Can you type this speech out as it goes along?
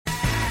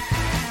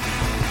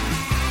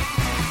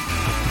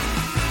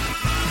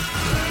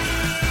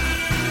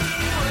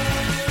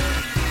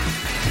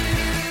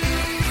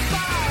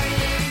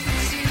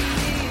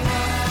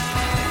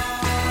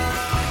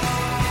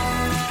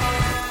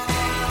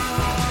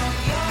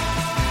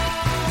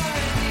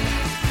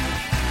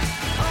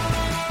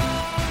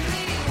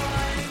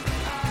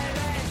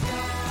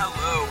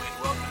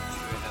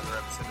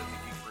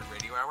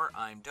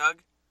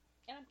Doug.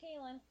 And I'm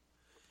Kaylin.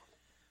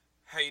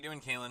 How you doing,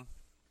 Kaylin?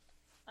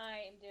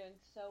 I am doing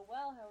so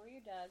well. How are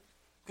you, Doug?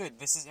 Good.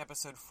 This is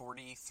episode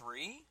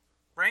 43,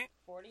 right?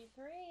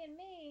 43 and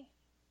me.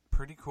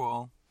 Pretty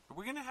cool. Are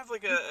we going to have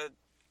like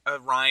a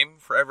rhyme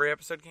for every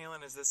episode,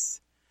 Kaylin? Is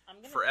this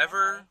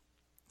forever?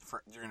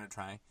 You're going to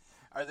try.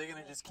 Are they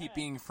going to just keep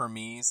being for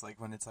me's, like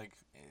when it's like,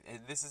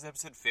 this is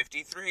episode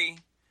 53?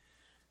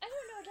 I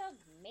don't know, Doug.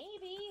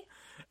 Maybe.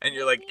 And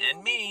you're like,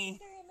 and me.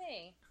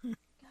 Me.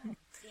 God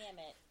damn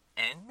it.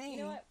 And me.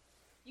 You know what?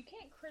 You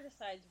can't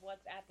criticize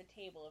what's at the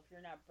table if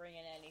you're not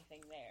bringing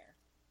anything there.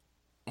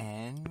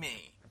 And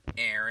me.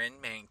 Aaron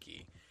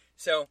Mankey.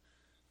 So,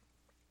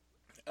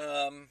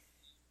 how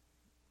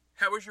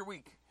was your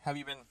week? How have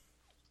you been?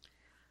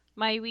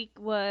 My week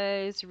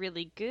was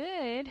really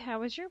good.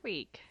 How was your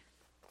week?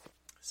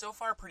 So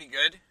far, pretty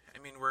good. I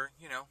mean, we're,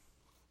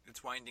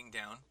 it's winding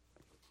down.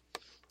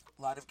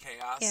 A lot of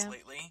chaos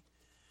lately.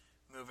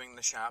 Moving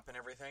the shop and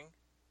everything.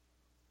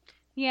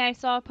 Yeah, I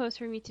saw a post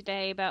from you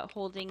today about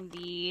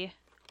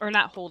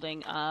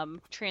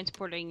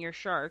transporting your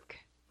shark.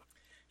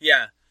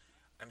 Yeah.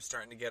 I'm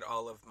starting to get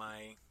all of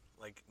my,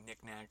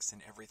 knickknacks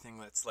and everything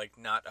that's,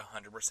 not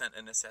 100%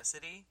 a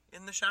necessity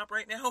in the shop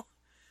right now.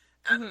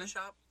 Out of the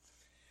shop.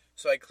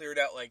 So I cleared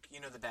out,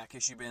 the back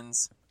issue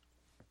bins.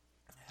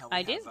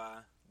 I did.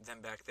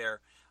 Them back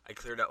there. I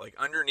cleared out,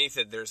 underneath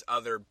it, there's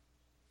other,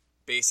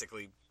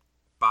 basically,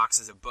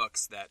 boxes of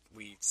books that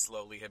we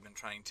slowly have been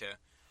trying to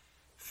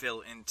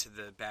fill into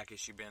the back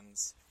issue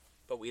bins.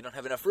 But we don't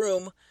have enough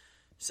room.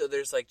 So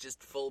there's,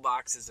 just full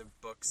boxes of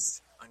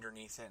books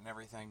underneath it and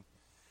everything.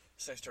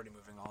 So I started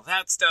moving all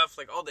that stuff.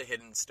 all the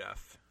hidden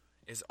stuff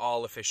is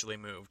all officially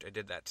moved. I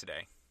did that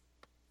today.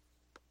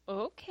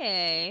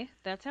 Okay.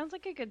 That sounds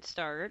like a good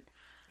start.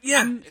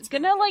 Yeah, it's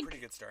been a pretty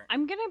good start.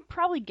 I'm gonna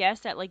probably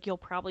guess that, you'll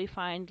probably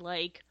find,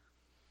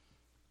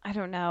 I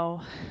don't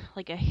know,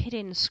 a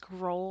hidden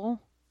scroll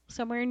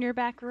somewhere in your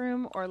back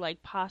room, or,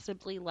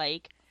 possibly,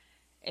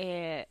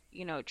 a,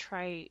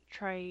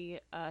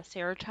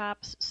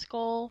 Triceratops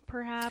skull,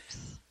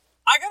 perhaps.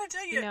 I gotta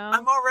tell you,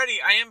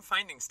 I am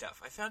finding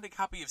stuff. I found a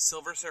copy of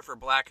Silver Surfer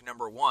Black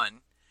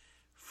 #1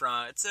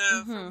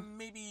 from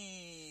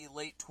maybe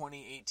late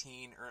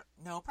 2018, or,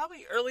 no,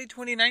 probably early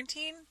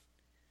 2019?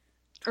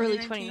 Early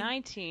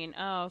 2019.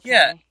 Oh, okay.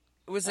 Yeah.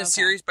 It was a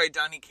series by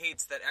Donny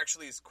Cates that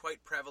actually is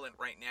quite prevalent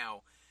right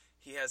now.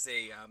 He has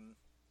a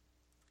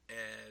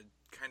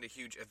kind of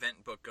huge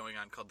event book going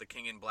on called The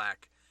King in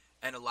Black.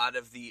 And a lot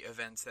of the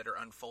events that are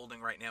unfolding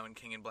right now in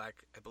King in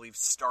Black, I believe,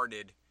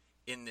 started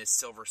in this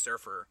Silver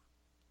Surfer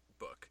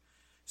book.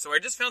 So I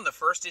just found the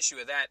first issue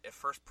of that at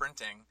first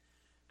printing.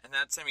 And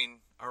that's,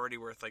 already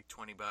worth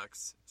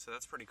 $20. So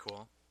that's pretty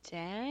cool.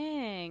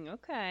 Dang,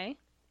 okay.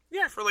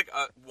 Yeah, for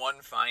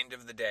one find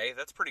of the day,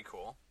 that's pretty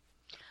cool.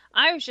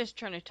 I was just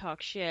trying to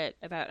talk shit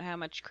about how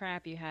much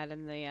crap you had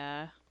in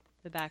the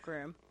back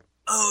room.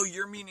 Oh,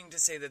 you're meaning to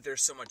say that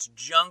there's so much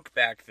junk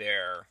back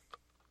there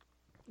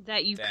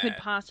that you could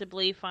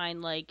possibly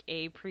find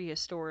a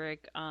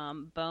prehistoric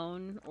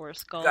bone or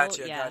skull.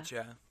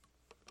 Gotcha.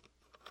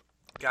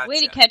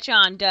 Way to catch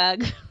on,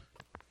 Doug.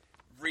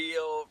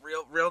 Real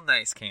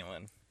nice,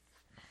 Kaylin.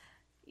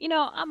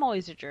 I'm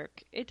always a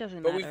jerk. It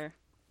doesn't matter.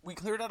 We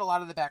cleared out a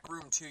lot of the back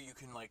room, too. You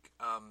can,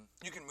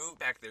 you can move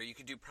back there. You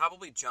could do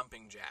probably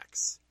jumping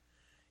jacks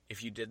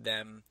if you did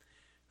them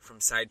from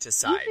side to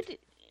side.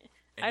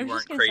 And you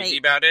weren't crazy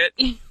about it.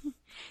 Even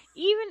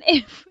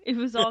if it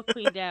was all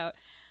cleaned out,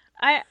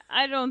 I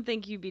don't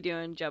think you'd be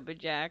doing jumping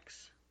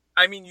jacks.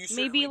 You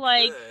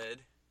certainly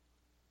could.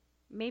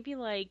 Maybe,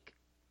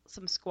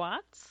 some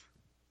squats?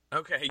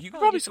 Okay, you could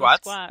probably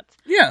squats.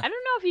 Yeah. I don't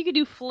know if you could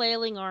do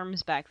flailing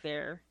arms back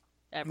there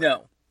ever.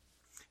 No.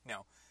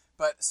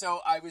 But, so,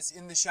 I was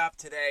in the shop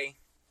today,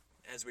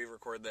 as we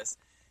record this,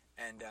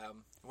 and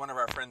one of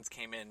our friends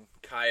came in,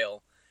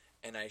 Kyle,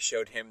 and I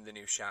showed him the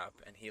new shop,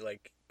 and he,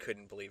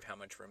 couldn't believe how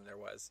much room there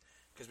was,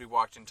 because we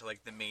walked into,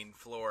 the main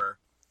floor,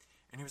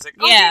 and he was like,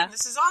 oh, yeah,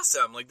 this is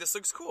awesome, this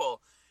looks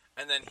cool,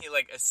 and then he,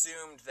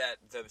 assumed that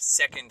the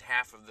second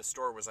half of the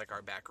store was,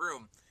 our back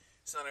room,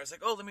 so then I was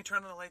like, oh, let me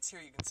turn on the lights here,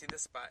 you can see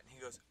this spot, and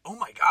he goes, oh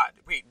my god,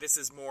 wait, this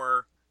is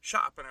more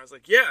shop, and I was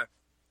like, yeah,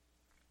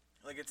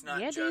 it's not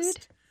just...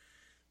 Dude.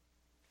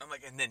 I'm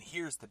like, and then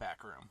here's the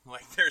back room.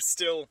 There's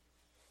still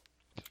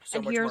so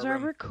much more room. And here's our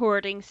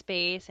recording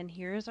space, and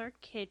here's our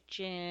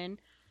kitchen.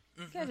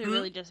 You guys are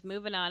really just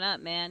moving on up,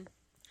 man.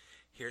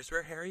 Here's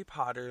where Harry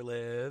Potter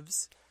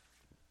lives.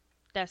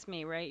 That's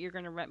me, right? You're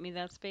going to rent me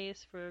that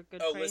space for a good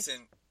price? Oh,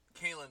 listen,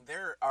 Kaylin,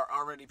 there are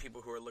already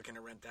people who are looking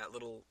to rent that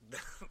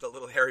the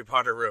little Harry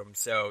Potter room,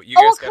 so you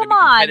guys got to be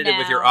competitive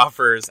with your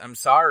offers. I'm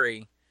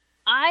sorry.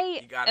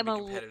 I am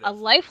a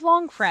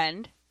lifelong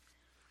friend.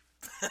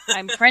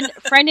 I'm friend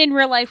in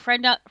real life,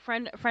 friend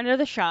of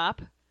the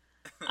shop.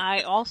 I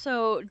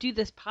also do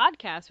this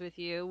podcast with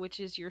you, which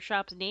is your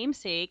shop's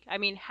namesake.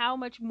 How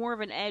much more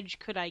of an edge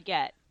could I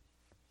get?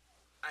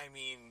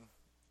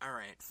 All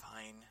right,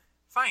 fine.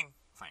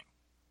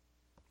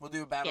 We'll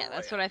do a battle. Yeah,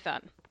 that's what I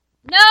thought.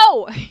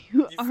 No,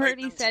 you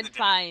already said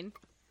fine.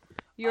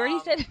 You already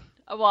said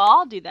Well,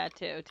 I'll do that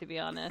too, to be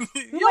honest.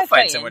 You'll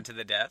fight someone to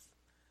the death.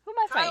 Who am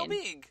I Kyle fighting?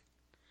 Beeg.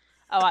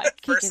 Oh, I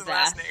kick First his and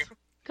last ass. name.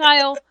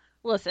 Kyle,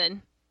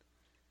 listen.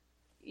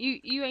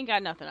 You ain't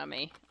got nothing on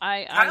me.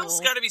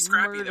 Kyle's got to be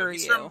scrappy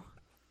though.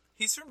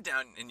 He's from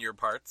down in your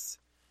parts.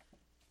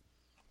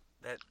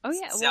 That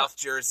South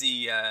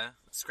Jersey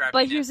scrappiness.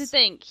 But here's the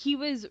thing. He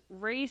was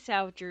raised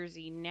South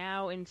Jersey,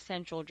 now in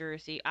Central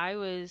Jersey. I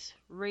was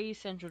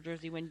raised Central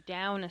Jersey, went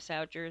down to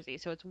South Jersey,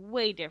 so it's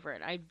way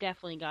different. I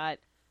definitely got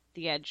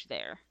the edge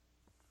there.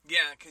 Yeah,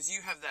 because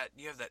you have that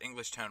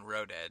Englishtown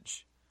road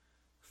edge.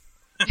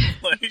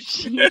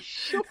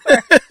 Sure.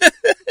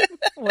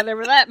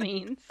 Whatever that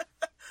means.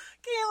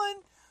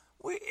 Galen,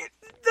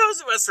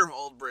 those of us from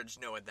Old Bridge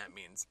know what that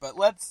means, but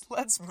let's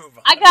move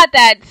on. I got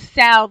that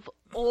South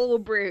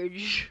Old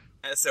Bridge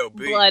SOB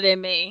blood in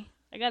me.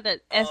 I got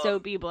that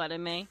SOB blood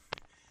in me.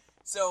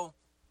 So,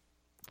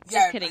 yeah.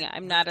 Just kidding.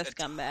 I'm not a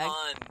scumbag.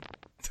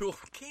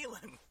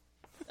 Galen.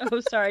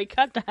 Oh, sorry.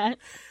 Cut that.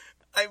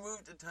 I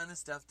moved a ton of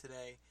stuff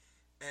today,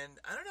 and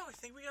I don't know. I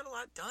think we got a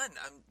lot done.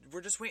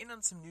 We're just waiting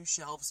on some new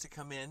shelves to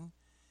come in,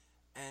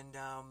 and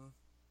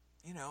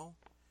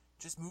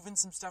just moving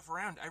some stuff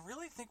around. I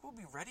really think we'll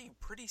be ready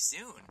pretty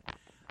soon.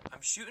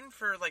 I'm shooting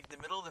for the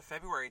middle of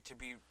February to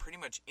be pretty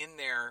much in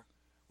there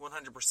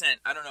 100%.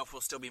 I don't know if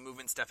we'll still be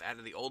moving stuff out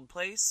of the old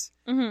place,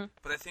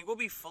 but I think we'll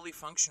be fully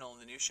functional in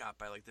the new shop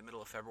by the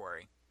middle of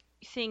February.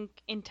 You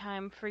think in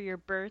time for your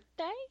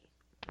birthday?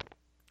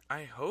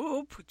 I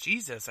hope.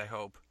 Jesus, I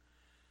hope.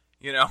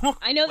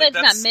 I know that's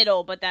not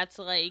middle, but that's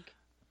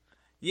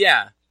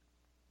Yeah.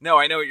 No,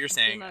 I know what you're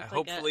saying.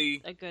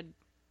 Hopefully a good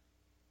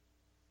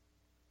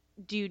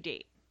due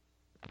date.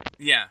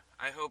 Yeah,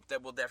 I hope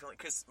that we'll definitely,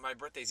 because my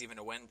birthday's even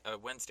a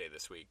Wednesday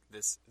this week.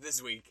 This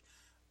week.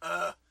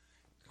 My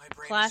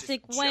brain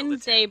Classic is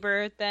Wednesday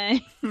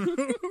birthday.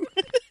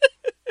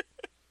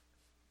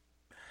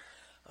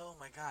 Oh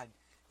my god.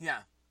 Yeah.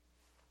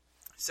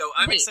 So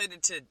I'm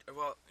excited to,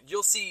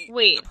 you'll see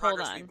the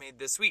progress we've made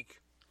this week.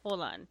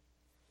 Hold on.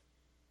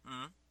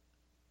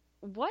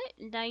 Mm-hmm. What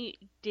night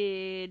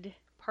did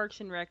Parks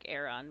and Rec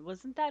air on?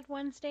 Wasn't that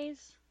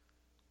Wednesdays?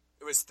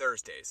 It was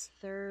Thursdays.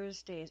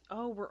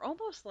 Oh, we're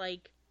almost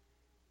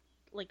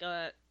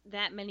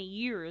that many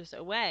years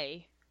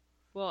away.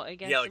 Well, I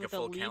guess with a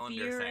full leap calendar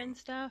year thing and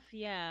stuff.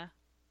 Yeah.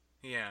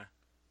 Yeah.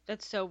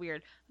 That's so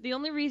weird. The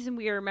only reason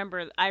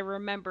I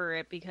remember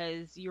it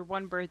because your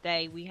one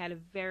birthday, we had a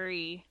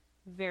very,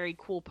 very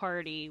cool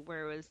party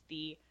where it was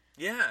the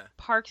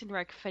Parks and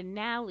Rec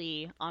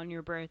finale on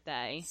your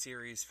birthday.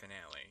 Series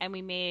finale. And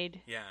we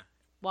made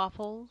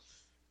waffles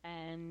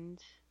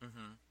and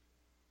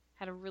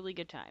had a really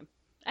good time.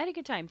 I had a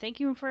good time. Thank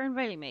you for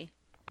inviting me.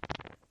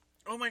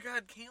 Oh my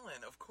god,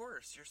 Kaylin, of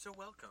course. You're so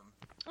welcome.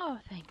 Oh,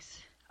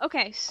 thanks.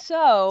 Okay,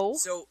 so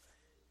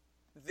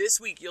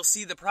this week you'll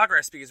see the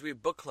progress because we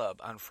have book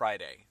club on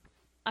Friday.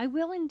 I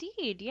will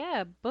indeed,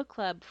 yeah. Book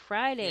club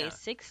Friday,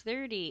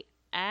 6:30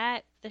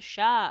 at the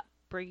shop.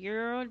 Bring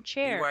your own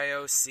chair.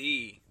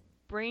 BYOC.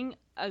 Bring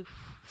a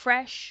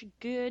fresh,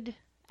 good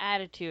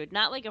attitude.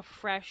 Not a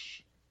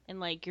fresh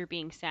and you're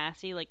being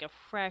sassy, a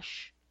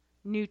fresh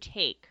new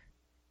take.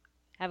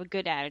 Have a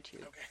good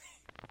attitude. Okay.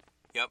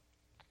 Yep.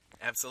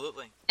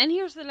 Absolutely. And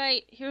here's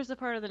the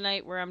part of the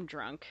night where I'm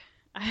drunk.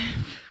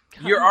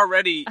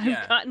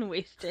 I've gotten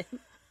wasted.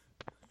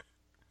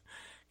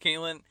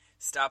 Kaylin,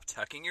 stop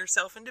tucking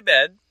yourself into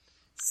bed.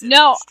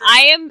 No,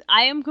 I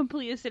am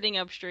completely sitting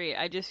up straight.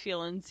 I just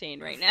feel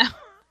insane right now.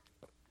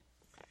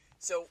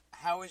 So,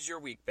 how has your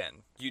week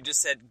been? You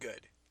just said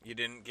good. You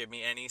didn't give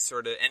me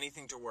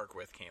anything to work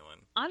with,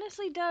 Kaylin.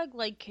 Honestly, Doug,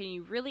 can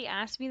you really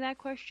ask me that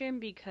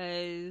question?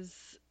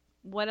 Because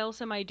what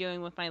else am I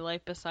doing with my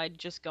life besides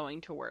just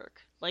going to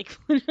work?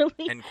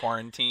 Literally. And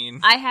quarantine.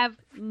 I have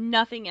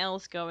nothing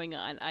else going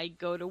on. I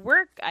go to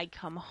work, I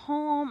come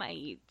home, I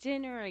eat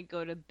dinner, I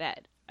go to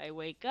bed. I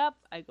wake up,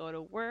 I go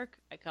to work,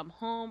 I come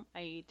home,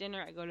 I eat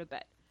dinner, I go to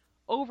bed.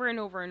 Over and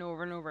over and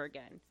over and over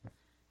again.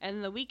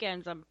 And the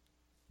weekends, I'm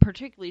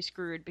particularly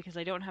screwed because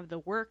I don't have the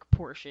work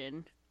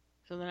portion.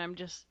 So then I'm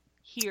just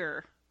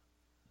here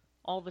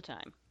all the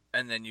time.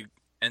 And then you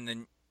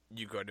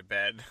go to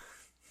bed.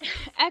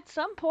 At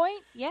some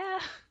point, yeah.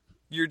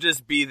 You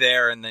just be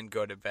there and then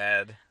go to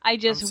bed. I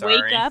just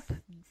wake up,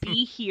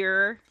 be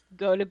here,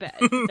 go to bed.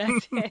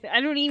 That's it.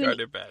 I don't even go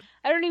to bed.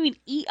 I don't even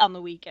eat on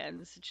the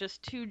weekends. It's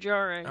just too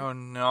jarring. Oh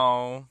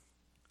no.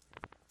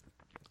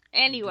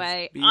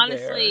 Anyway,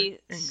 honestly,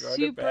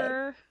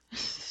 super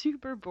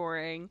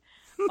boring.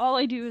 All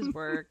I do is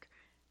work,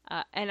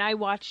 and I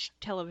watch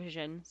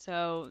television.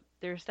 So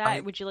there's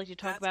that. Would you like to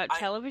talk about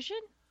television?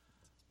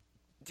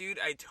 Dude,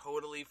 I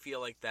totally feel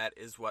like that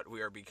is what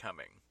we are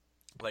becoming.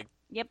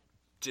 Yep.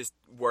 Just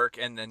work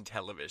and then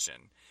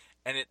television.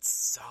 And it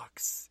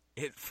sucks.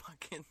 It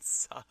fucking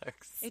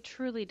sucks. It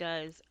truly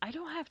does. I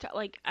don't have to,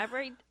 I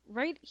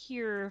right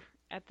here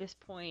at this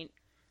point,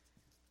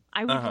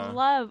 I would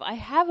love, I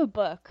have a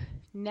book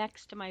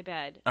next to my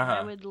bed, and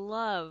I would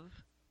love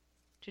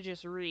to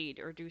just read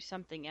or do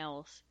something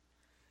else.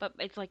 But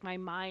it's my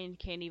mind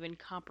can't even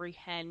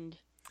comprehend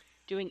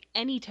doing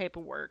any type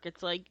of work.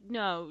 It's like,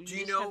 no,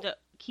 you just have to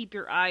keep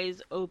your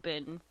eyes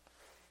open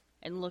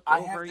and look over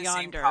yonder. I have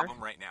the same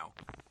problem right now.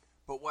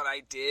 But what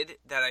I did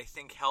that I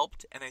think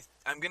helped, and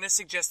I'm going to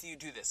suggest that you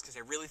do this because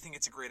I really think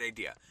it's a great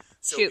idea.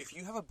 So if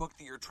you have a book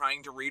that you're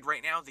trying to read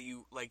right now that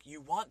you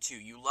want to,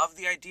 you love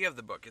the idea of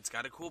the book, it's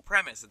got a cool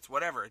premise, it's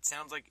whatever, it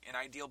sounds like an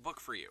ideal book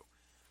for you,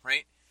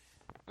 right?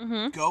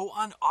 Mm-hmm. Go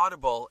on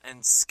Audible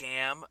and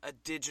scam a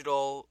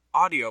digital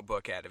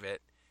audiobook out of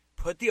it.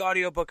 Put the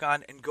audiobook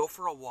on and go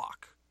for a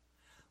walk.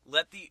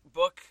 Let the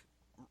book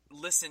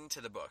listen to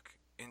the book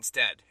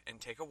instead and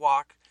take a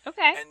walk.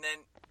 Okay. And then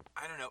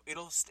I don't know,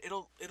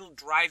 it'll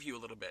drive you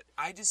a little bit.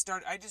 I just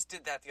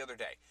did that the other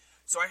day.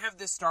 So I have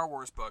this Star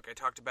Wars book. I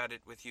talked about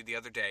it with you the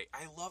other day.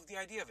 I love the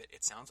idea of it.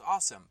 It sounds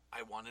awesome.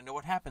 I want to know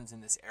what happens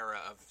in this era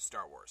of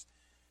Star Wars.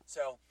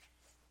 So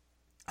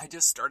I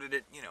just started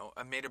it,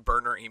 I made a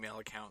burner email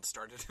account,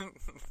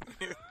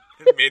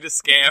 made a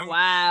scam.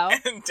 Wow.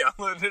 And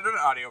downloaded an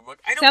audiobook.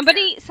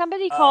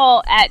 Somebody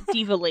call at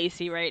Diva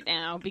Lacey right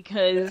now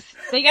because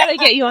they got to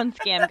get you on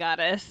Scam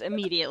Goddess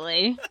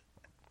immediately.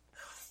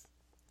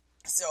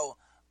 So,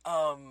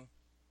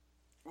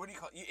 what do you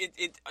call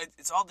it?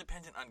 It's all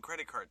dependent on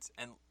credit cards,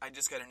 and I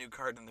just got a new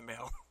card in the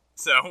mail.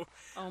 So,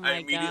 I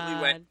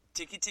immediately went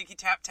ticky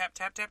tap tap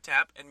tap tap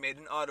tap and made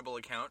an Audible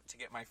account to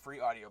get my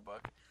free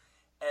audiobook.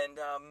 And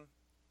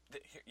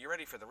you're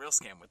ready for the real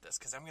scam with this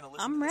because I'm going to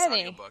listen to this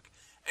audiobook,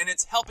 and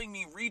it's helping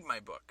me read my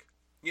book.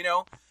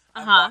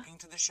 I'm walking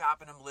to the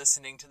shop and I'm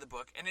listening to the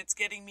book, and it's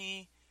getting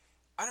me,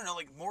 I don't know,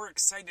 like more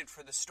excited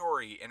for the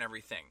story and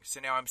everything. So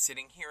now I'm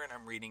sitting here and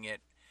I'm reading it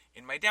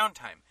in my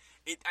downtime.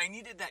 I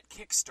needed that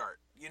kickstart,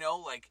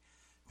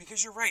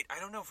 because you're right. I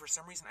don't know, for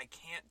some reason I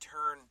can't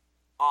turn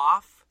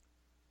off,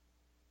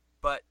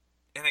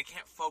 and I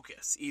can't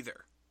focus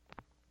either.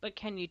 But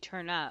can you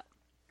turn up?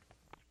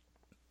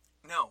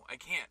 No, I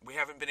can't. We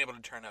haven't been able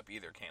to turn up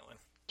either, Caitlin.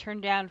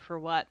 Turn down for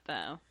what,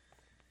 though?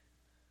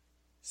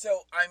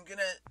 So I'm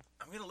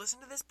gonna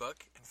listen to this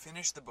book and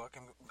finish the book.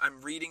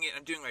 I'm reading it.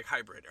 I'm doing like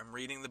hybrid. I'm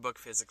reading the book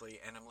physically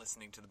and I'm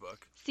listening to the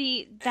book.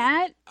 See,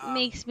 that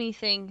makes me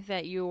think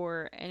that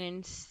you're an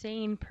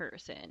insane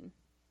person.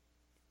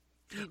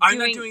 I'm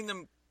not doing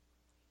them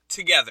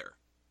together.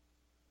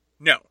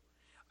 No.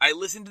 I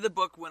listen to the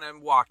book when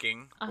I'm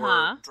walking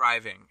or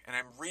driving, and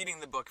I'm reading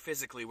the book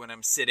physically when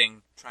I'm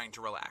sitting trying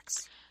to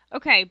relax.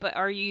 Okay, but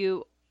are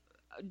you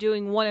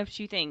doing one of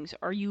two things?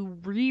 Are you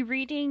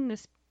rereading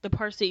the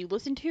parts that you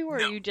listened to, or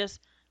are you just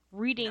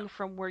reading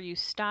from where you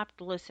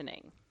stopped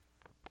listening?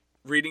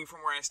 Reading from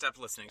where I stopped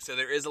listening. So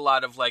there is a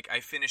lot of, I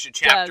finish a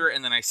chapter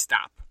and then I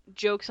stop.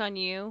 Joke's on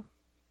you.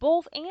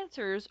 Both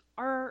answers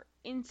are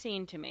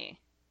insane to me.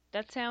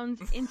 That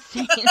sounds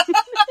insane.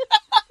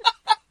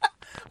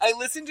 I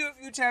listen to a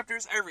few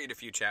chapters, I read a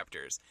few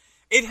chapters.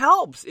 It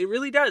helps. It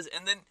really does.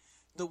 And then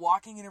the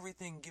walking and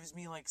everything gives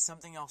me,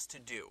 something else to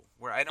do.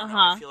 Where I don't know,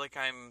 I feel like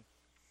I'm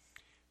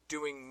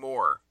doing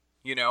more,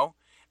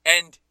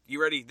 And,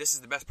 you ready? This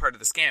is the best part of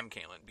the scam,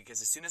 Caitlin.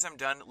 Because as soon as I'm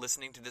done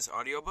listening to this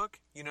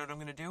audiobook, you know what I'm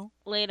going to do?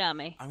 Lay it on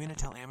me. I'm going to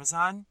tell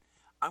Amazon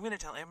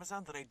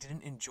that I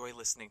didn't enjoy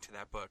listening to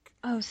that book.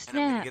 Oh, snap.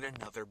 And I'm going to get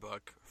another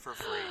book for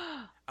free.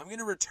 I'm going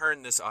to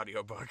return this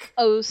audiobook.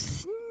 Oh,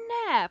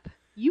 snap.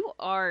 You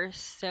are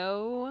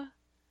so...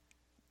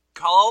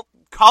 Call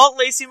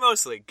Lacey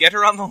Mosley. Get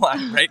her on the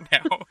line right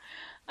now.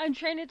 I'm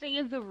trying to think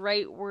of the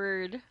right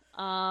word.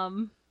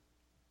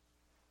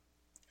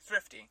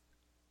 Thrifty.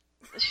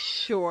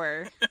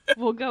 Caitlin,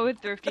 We'll go with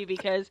thrifty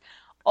because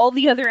all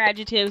the other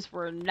adjectives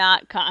were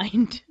not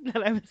kind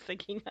that I was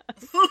thinking of.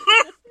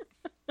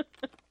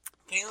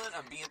 Caitlin,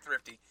 I'm being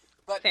thrifty.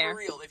 But for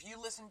real, if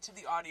you listen to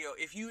the audio,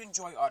 if you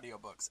enjoy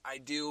audiobooks, I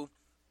do,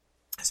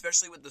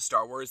 especially with the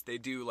Star Wars, they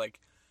do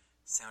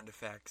sound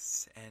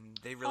effects and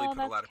they really put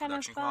a lot of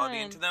production quality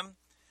into them.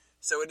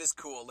 So it is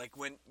cool.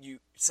 When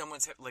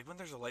when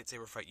there's a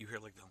lightsaber fight, you hear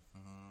the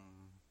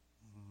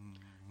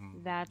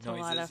that's noises,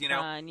 a lot of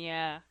fun,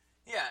 yeah.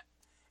 Yeah.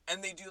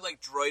 And they do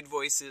droid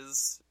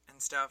voices and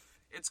stuff.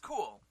 It's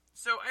cool.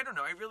 So I don't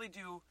know. I really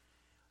do.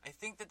 I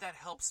think that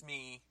helps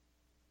me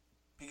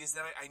because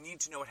then I need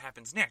to know what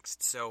happens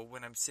next. So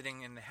when I'm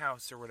sitting in the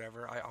house or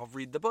whatever, I'll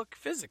read the book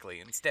physically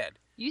instead.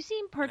 You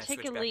seem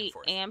particularly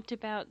amped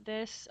about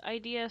this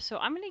idea, so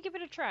I'm going to give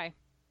it a try.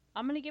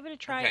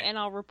 And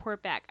I'll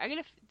report back.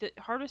 The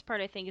hardest part,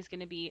 I think, is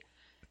going to be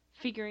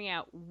figuring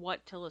out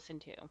what to listen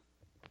to.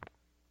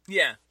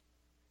 Yeah.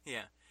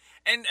 Yeah.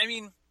 And, I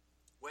mean,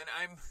 when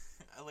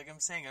I'm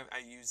saying, I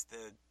use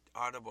the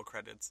Audible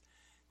credits.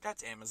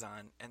 That's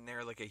Amazon, and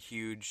they're a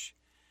huge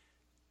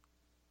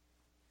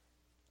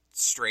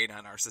strain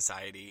on our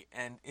society.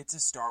 And it's a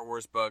Star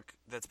Wars book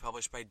that's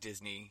published by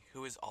Disney,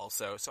 who is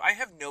also... So I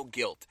have no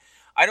guilt.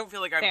 I don't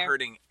feel like I'm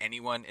hurting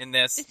anyone in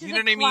this. This you is know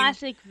a what I mean?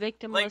 classic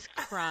victimless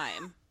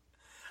crime.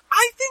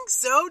 I think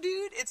so,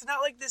 dude. It's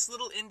not like this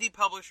little indie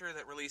publisher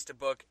that released a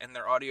book and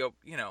their audio,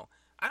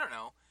 I don't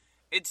know.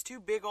 It's two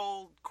big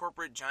old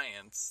corporate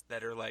giants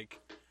that are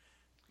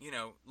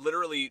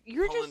literally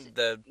You're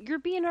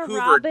being a Hoover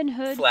Robin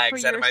Hood for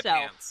flags out of my yourself.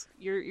 pants.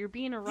 You're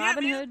being a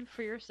Robin Hood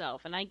for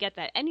yourself, and I get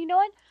that. And you know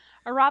what?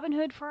 A Robin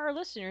Hood for our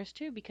listeners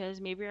too, because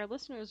maybe our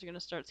listeners are going to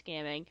start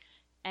scamming,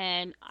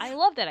 and I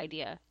love that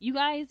idea. You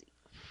guys,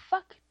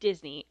 fuck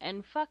Disney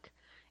and fuck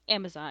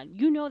Amazon.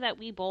 You know that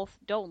we both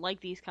don't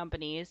like these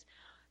companies,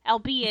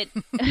 albeit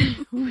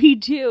we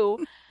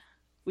do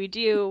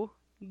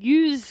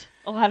use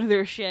a lot of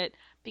their shit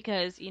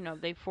because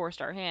they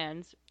forced our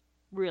hands,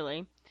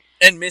 really.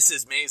 And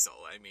Mrs. Maisel,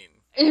 I mean.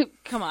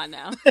 Come on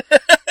now.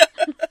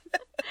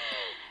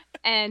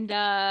 And,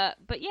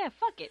 but yeah,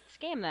 fuck it.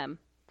 Scam them.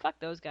 Fuck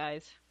those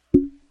guys.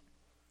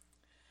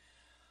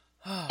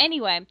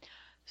 Anyway,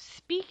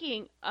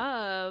 speaking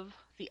of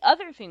the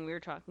other thing we were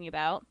talking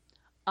about,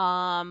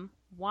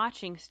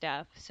 watching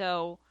stuff.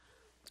 So,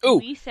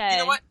 we said... You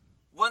know what?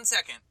 1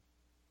 second.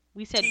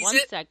 We said Tease 1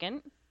 it.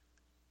 second.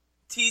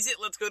 Tease it,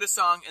 let's go to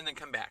song, and then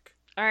come back.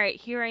 Alright,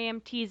 here I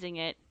am teasing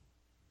it.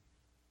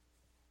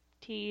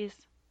 Tease.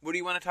 What do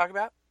you want to talk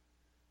about?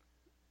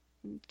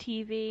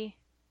 TV.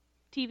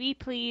 TV,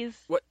 please.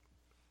 What?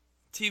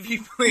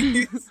 TV,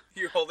 please.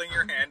 You're holding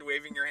your hand,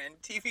 waving your hand.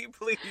 TV,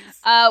 please.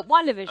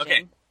 WandaVision.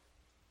 Okay.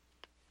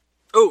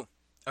 Oh,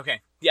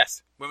 okay.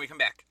 Yes, when we come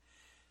back.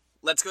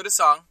 Let's go to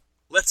song.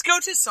 Let's go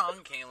to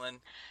song, Kaylin.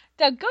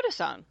 Doug, go to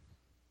song.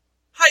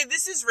 Hi,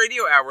 this is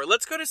Radio Hour.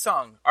 Let's go to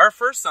song. Our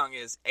first song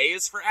is A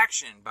is for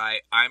Action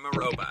by I'm a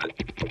Robot.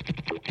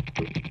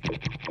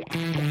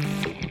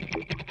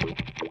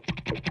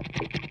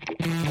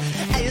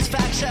 A is for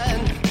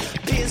action,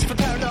 P is for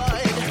paranoid,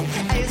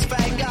 A is for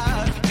anger,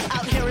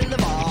 out here in the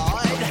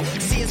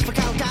void, C is for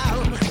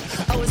countdown,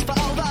 O is for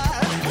over,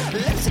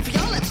 lips for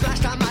your lips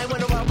smashed on mine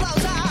when the world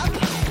blows up.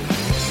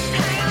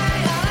 Hang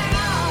on,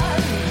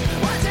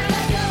 once you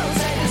let go,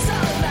 say your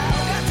soul now,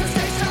 got to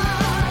stay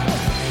strong.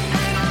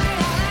 Hang on,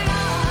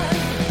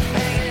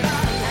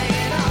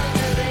 hanging on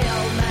till the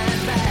old man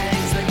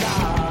bangs the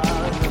gong.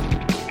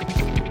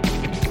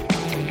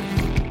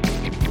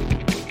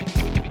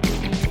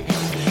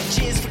 G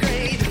is for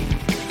greed,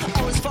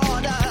 O is for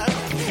order,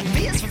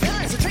 V is for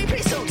villains and 3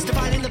 priests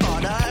dividing the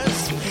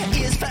borders,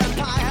 E is for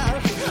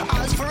empire,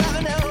 R is for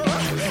revenue,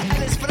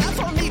 N is for not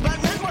for me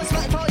but none was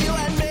meant for you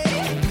and me.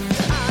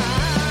 Hang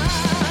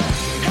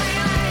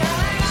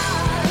on,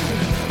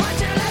 once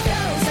you let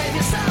go, save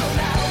your soul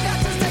now, got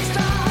to stay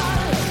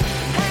strong.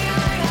 Hang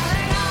on,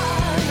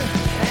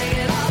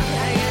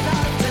 hanging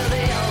on till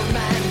the old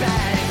man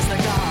bangs the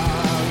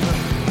gong.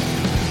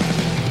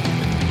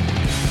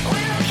 We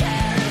don't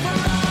care if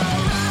we're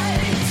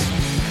alright,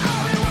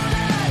 all we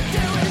wanna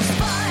do is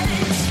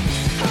fight.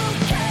 Who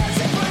cares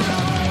if we're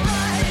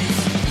alright?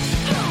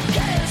 Who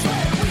cares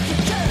when we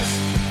can just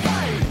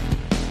fight?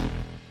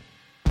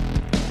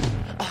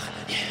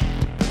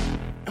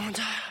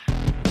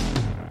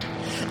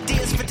 D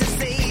is for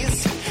disease,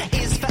 E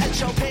is for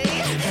entropy,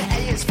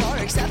 A is for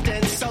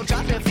acceptance, so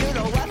drop your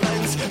futile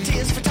weapons. T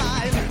is for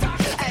time,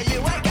 and you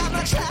ain't got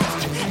much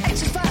left. H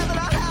is for heaven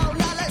or hell,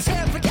 now let's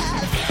hear for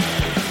death.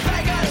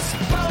 Beggars,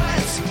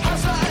 poets,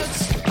 hustlers,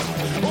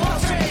 Wall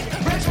Street,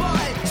 rich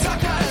boy,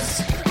 suckers.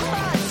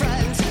 My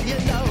friends, you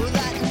know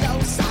that no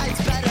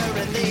side's better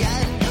in the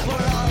end.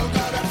 We're all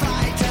gonna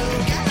fight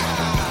together.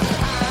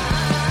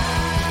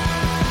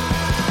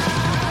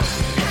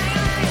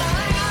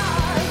 Hang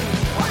on,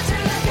 once you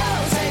let go,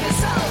 save your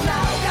soul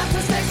now, got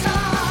to stay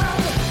strong.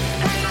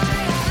 Hang on,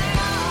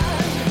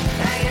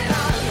 hanging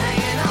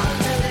on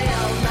till the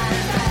old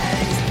man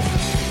bangs.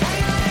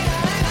 Hang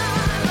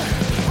on,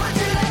 once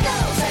you let go,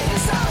 save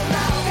your soul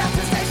now, got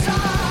to stay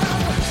strong.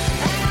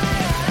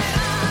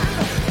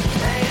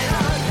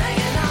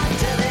 Hanging on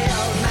till the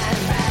old man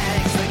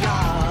bangs the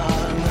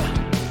gong.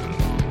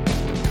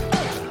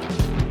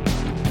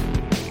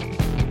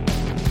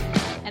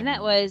 And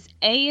that was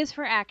A is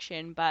for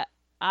Action, but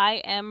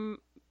I am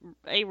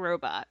a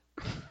robot.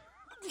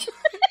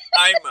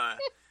 I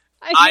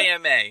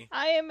am a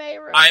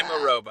robot. I'm a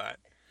robot.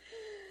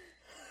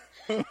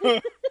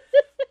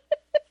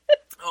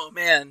 Oh,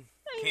 man.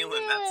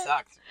 Kaylin, that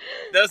sucked.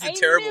 That was a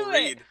terrible knew it.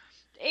 read.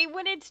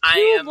 When it's I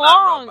too am a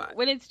long, robot.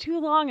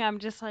 I'm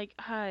just like,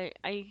 I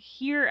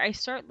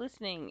start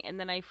listening, and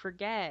then I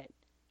forget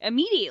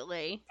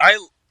immediately. I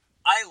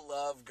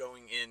love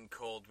going in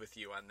cold with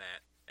you on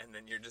that, and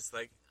then you're just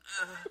like,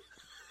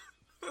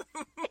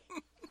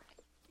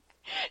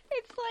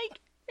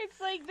 It's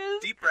like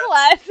those Deep breaths.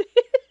 classes.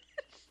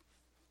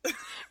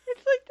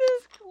 It's like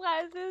those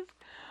classes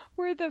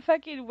where the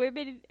fucking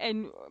women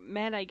and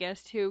men, I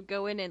guess, too,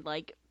 go in and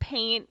like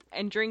paint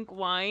and drink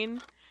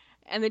wine,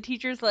 and the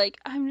teacher's like,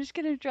 I'm just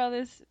gonna draw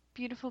this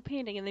beautiful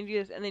painting, and then do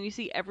this, and then you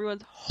see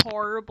everyone's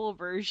horrible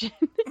version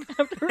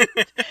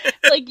afterwards.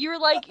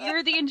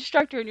 You're the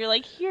instructor, and you're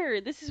like,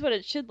 here, this is what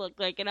it should look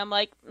like, and I'm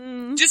like,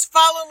 just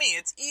follow me.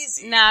 It's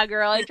easy. nah,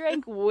 girl, I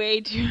drank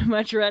way too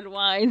much red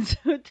wine, so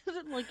it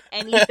doesn't look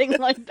anything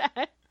like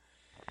that.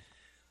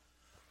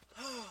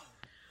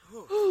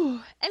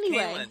 Anyway,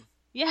 Kaylin.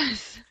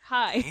 yes,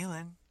 hi,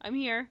 Kaylin. I'm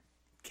here.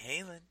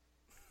 Kaylin.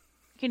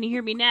 Can you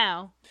hear me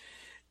now?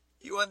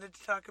 You wanted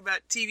to talk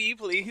about TV,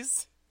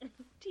 please?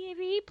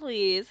 TV,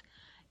 please.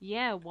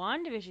 Yeah,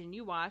 WandaVision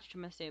you watched,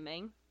 I'm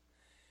assuming.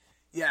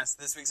 Yes,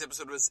 this week's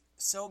episode was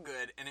so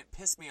good, and it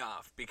pissed me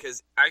off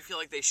because I feel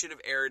like they should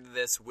have aired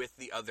this with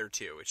the other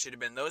two. It should have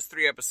been those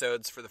 3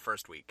 episodes for the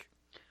first week.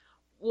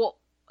 Well,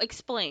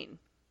 explain.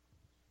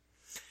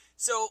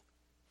 So,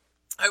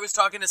 I was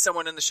talking to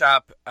someone in the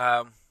shop,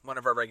 one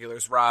of our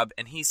regulars, Rob,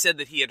 and he said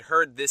that he had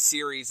heard this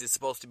series is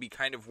supposed to be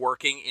kind of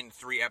working in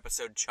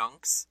 3-episode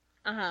chunks.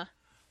 Uh-huh.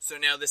 So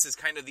now this is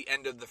kind of the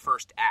end of the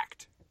first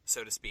act,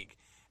 so to speak.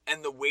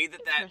 And the way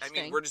that I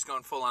mean, we're just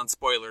going full-on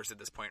spoilers at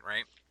this point,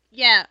 right?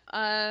 Yeah,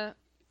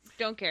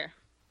 don't care.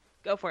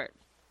 Go for it.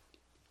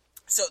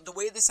 So the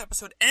way this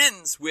episode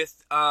ends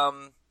with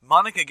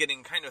Monica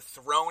getting kind of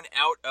thrown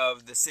out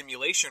of the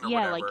simulation or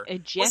whatever, like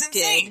ejected. Was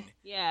insane.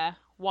 Yeah,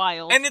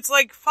 wild. And it's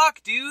like,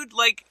 fuck, dude,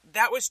 like,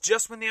 that was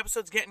just when the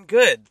episode's getting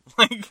good.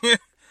 Like,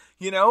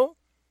 you know?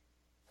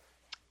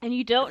 And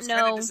you don't know...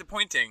 It's kind of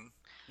disappointing.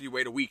 You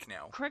wait a week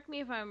now. Correct me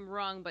if I'm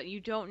wrong, but you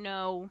don't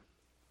know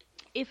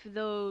if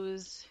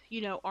those,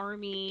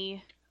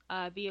 Army...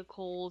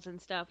 vehicles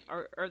and stuff,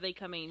 are they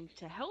coming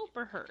to help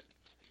or hurt?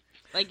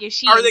 Like, is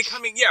she... Are they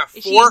coming,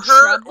 for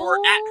her trouble? or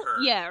at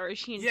her? Yeah, or is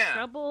she in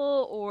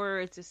trouble,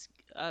 or it's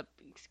a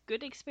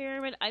good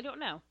experiment? I don't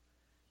know.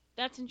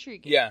 That's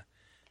intriguing. Yeah.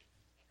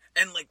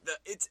 And, like,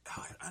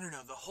 I don't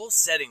know, the whole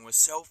setting was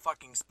so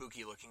fucking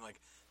spooky looking, like,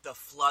 the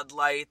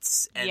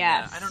floodlights, and,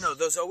 yes. I don't know,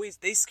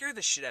 they scare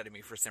the shit out of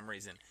me for some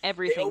reason.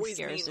 Everything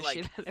scares the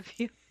shit out of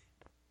you.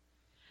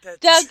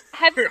 Doug,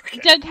 have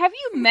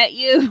you met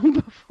you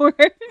before?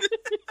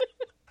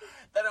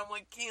 That I'm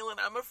like, Kaylin,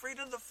 I'm afraid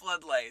of the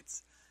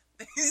floodlights.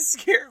 They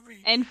scare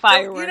me. And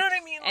fireworks. You know what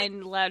I mean? Like,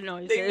 and loud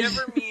noises.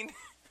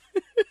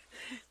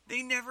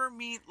 They never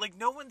mean, like,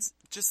 no one's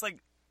just, like,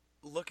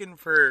 looking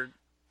for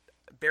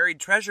buried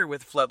treasure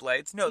with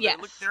floodlights. No,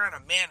 they're on a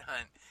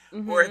manhunt.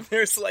 Mm-hmm. Or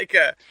there's, like,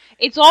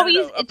 it's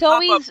always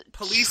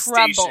police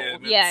trouble.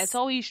 station. Yeah, it's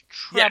always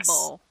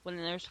trouble when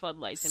there's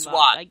floodlights involved.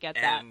 SWAT, I get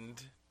that.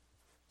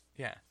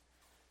 Yeah.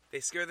 They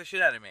scare the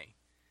shit out of me.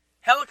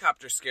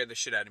 Helicopters scare the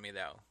shit out of me,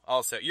 though.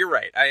 Also, you're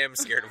right. I am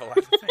scared of a lot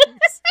of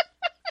things.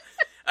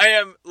 I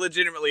am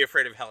legitimately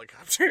afraid of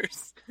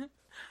helicopters.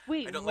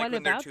 Wait, I don't what like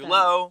when about they're too them?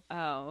 low.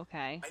 Oh,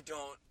 okay. I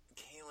don't.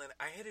 Kaylin,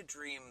 I had a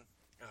dream.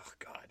 Oh,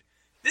 God.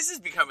 This is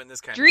becoming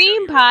this kind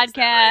dream of show. Podcast.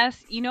 That,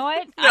 right? You know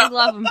what? No. I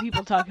love when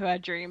people talk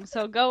about dreams,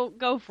 so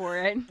go for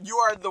it. You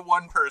are the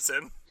one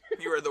person.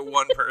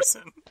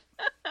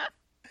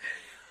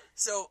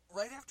 So,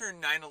 right after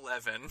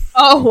 9/11...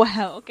 Oh,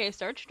 wow. Okay,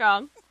 start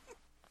strong.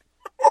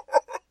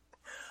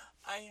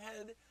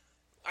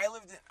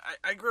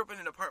 I grew up in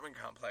an apartment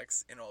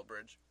complex in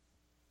Oldbridge,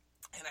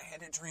 and I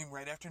had a dream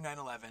right after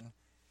 9/11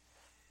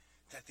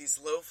 that these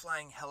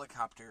low-flying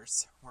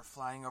helicopters were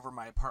flying over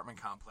my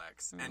apartment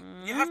complex.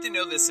 And you have to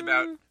know this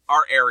about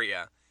our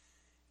area.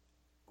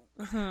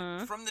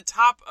 Mm-hmm. From the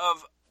top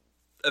of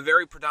a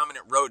very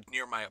predominant road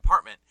near my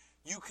apartment,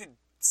 you could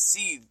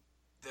see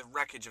the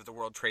wreckage of the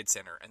World Trade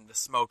Center and the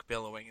smoke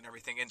billowing and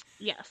everything. And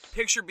yes.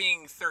 Picture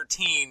being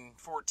 13,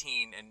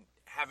 14, and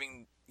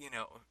having,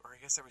 or I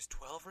guess I was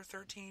 12 or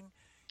 13.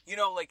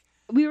 Like...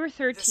 We were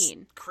 13.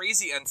 This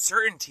crazy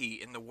uncertainty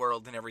in the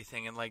world and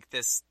everything, and, like,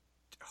 this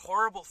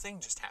horrible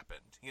thing just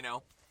happened,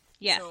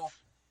 Yes. So,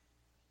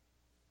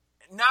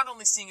 not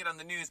only seeing it on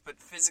the news,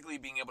 but physically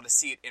being able to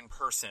see it in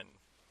person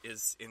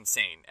is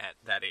insane at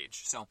that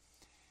age. So,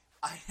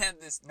 I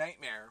had this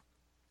nightmare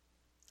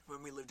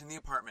when we lived in the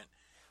apartment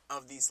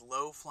of these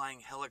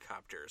low-flying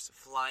helicopters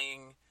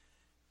flying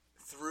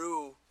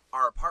through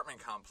our apartment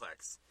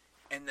complex.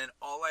 And then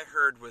all I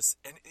heard was,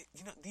 and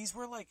these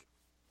were like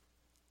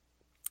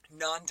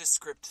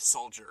nondescript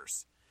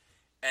soldiers.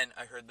 And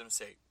I heard them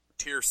say,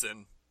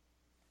 Tierson.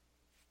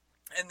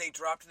 And they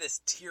dropped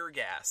this tear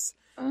gas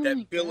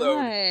that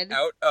billowed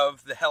out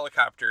of the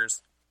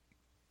helicopters.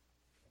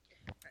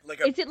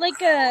 Is it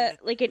like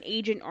an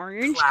Agent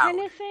Orange kind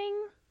of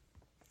thing?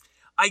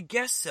 I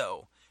guess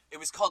so. It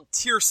was called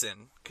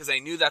Tierson, because I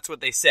knew that's what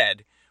they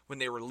said when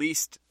they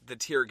released the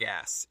tear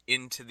gas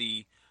into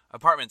the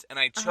apartments, and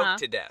I choked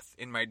to death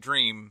in my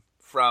dream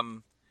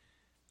from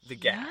the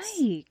gas.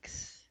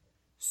 Yikes.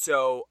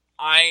 So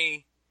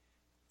I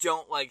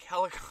don't like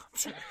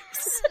helicopters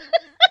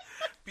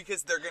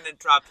because they're going to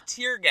drop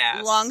tear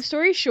gas. Long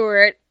story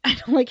short, I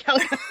don't like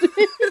helicopters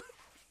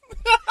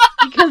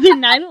because of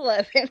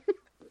 9/11.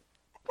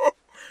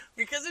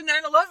 Because of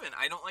 9/11,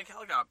 I don't like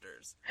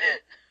helicopters.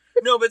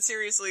 No, but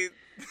seriously.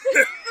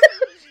 Sorry.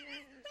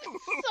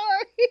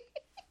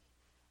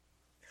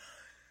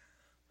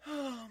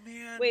 Oh,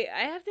 man. Wait,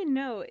 I have to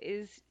know,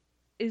 is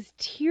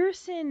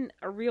Tierson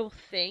a real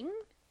thing?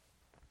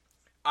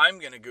 I'm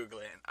going to Google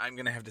it. I'm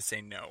going to have to say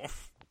no.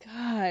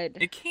 God.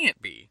 It can't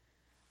be.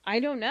 I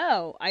don't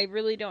know. I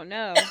really don't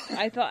know.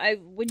 I thought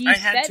when you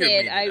said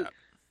it,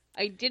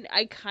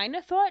 I kind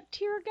of thought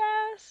tear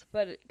gas,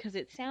 but because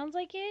it sounds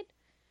like it.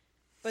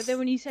 But then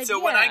when you said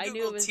when I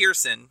Googled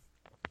Tierson,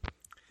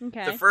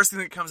 the first thing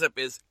that comes up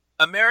is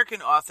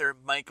American author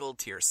Michael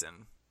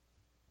Tierson.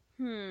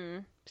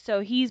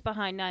 So he's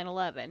behind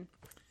 9/11.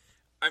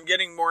 I'm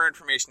getting more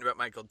information about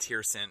Michael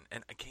Tierson.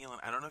 And Kaylin,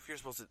 I don't know if you're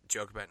supposed to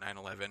joke about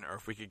 9/11 or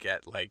if we could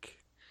get, like,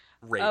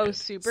 rated. Oh,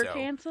 super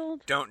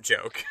canceled? Don't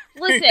joke.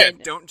 Listen. Yeah,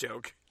 don't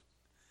joke.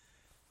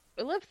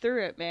 We lived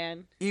through it,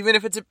 man. Even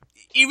if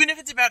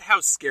it's about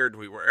how scared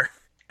we were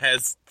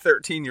as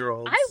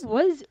 13-year-olds. I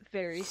was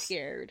very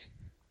scared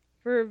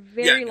for a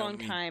very long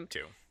time.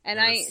 Too. And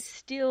I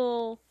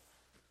still,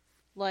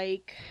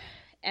 like,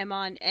 am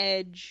on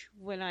edge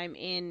when I'm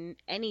in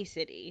any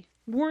city.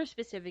 More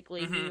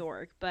specifically New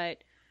York,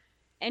 but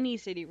any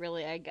city,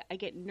 really. I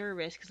get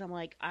nervous because I'm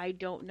like, I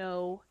don't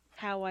know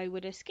how I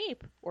would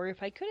escape, or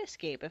if I could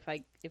escape if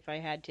I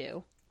had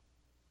to.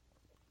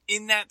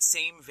 In that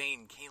same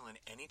vein, Kaylin,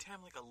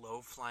 anytime like a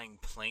low-flying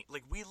plane,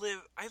 like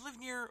I live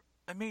near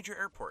a major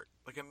airport,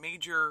 like a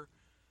major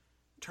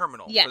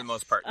terminal for the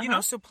most part. You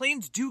know, so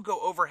planes do go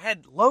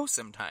overhead low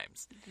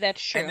sometimes.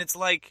 That's true. And it's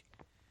like,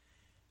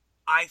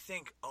 I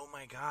think, oh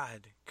my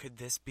God, could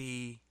this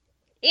be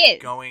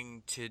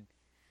going to,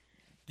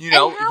 and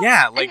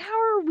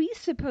how are we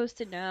supposed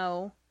to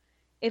know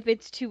if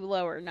it's too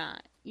low or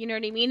not? You know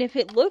what I mean? If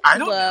it looks low... I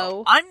don't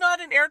know. I'm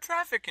not an air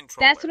traffic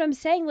controller. That's what I'm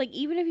saying. Like,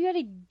 even if you had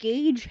to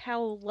gauge how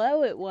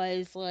low it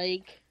was,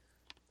 like,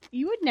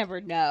 you would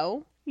never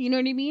know. You know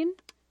what I mean?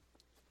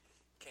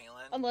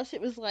 Kaylin? Unless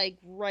it was, like,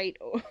 right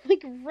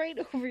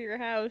over your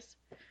house.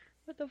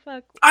 What the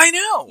fuck? I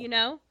know! You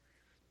know?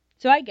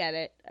 So I get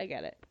it.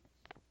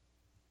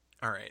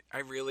 All right.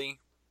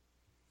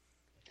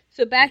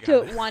 So back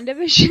to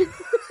WandaVision.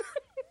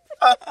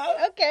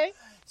 Okay.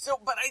 So,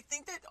 but I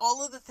think that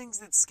all of the things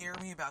that scare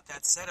me about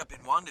that setup in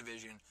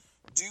WandaVision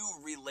do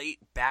relate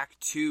back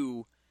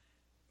to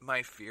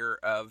my fear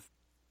of,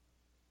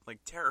 like,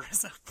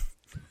 terrorism.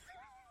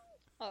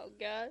 Oh,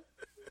 God.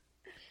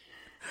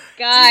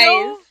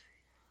 Guys,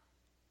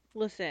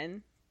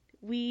 listen.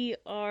 We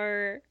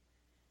are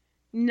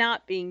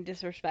not being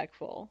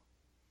disrespectful.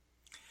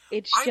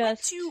 It's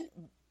just...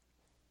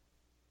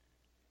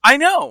 I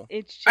know.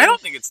 It's just... I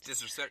don't think it's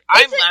disrespectful.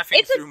 I'm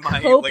laughing through my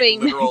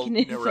literal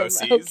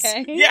neuroses.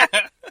 Okay? Yeah.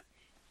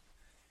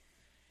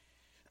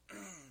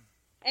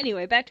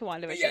 Anyway, back to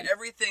WandaVision. Yeah,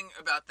 everything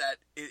about that,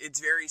 it's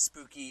very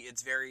spooky.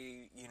 It's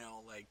very,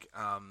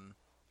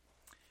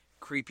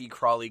 creepy,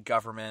 crawly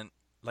government.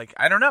 Like,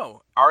 I don't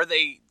know. Are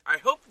they... I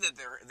hope that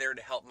they're there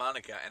to help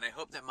Monica, and I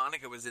hope that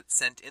Monica was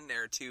sent in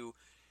there to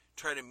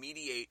try to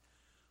mediate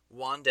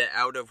Wanda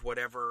out of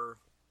whatever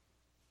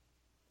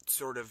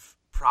sort of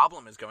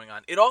problem is going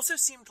on. It also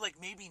seemed like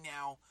maybe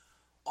now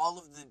all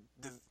of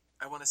the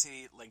I want to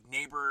say, like,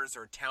 neighbors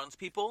or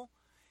townspeople,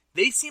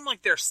 they seem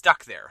like they're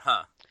stuck there,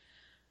 huh?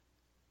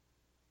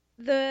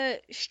 The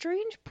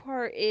strange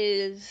part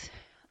is,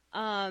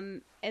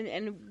 and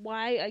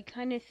why I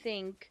kind of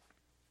think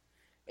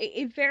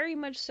it very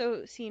much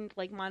so seemed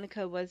like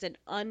Monica was an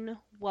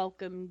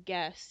unwelcome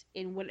guest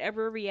in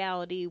whatever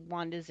reality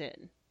Wanda's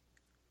in.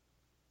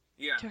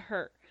 Yeah. To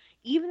her.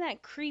 Even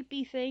that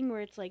creepy thing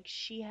where it's like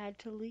she had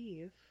to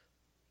leave.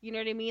 You know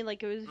what I mean?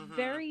 Like, it was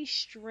very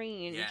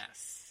strange.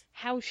 Yes.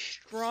 How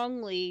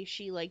strongly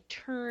she, like,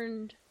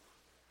 turned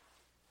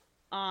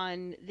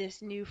on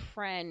this new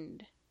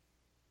friend.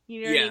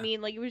 You know what I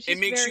mean? Like, it was just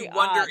very odd. It makes you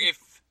wonder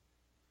if...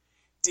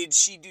 Did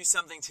she do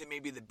something to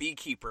maybe the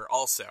beekeeper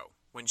also?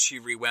 When she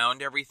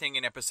rewound everything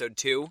in episode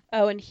 2?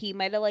 Oh, and he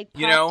might have, like,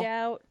 popped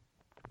out?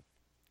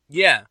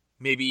 Yeah.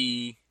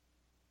 Maybe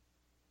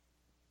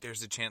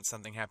there's a chance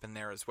something happened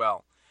there as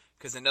well.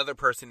 Because another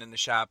person in the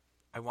shop,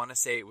 I want to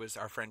say it was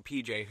our friend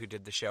PJ who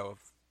did the show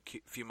a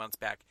few months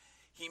back.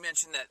 He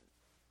mentioned that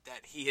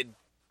he had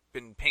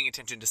been paying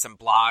attention to some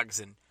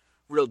blogs and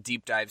real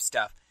deep dive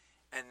stuff.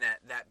 And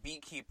that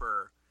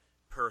beekeeper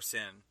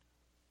person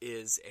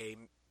is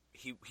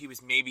he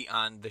was maybe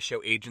on the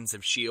show Agents of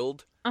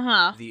S.H.I.E.L.D.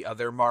 The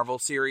other Marvel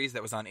series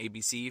that was on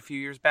ABC a few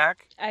years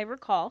back. I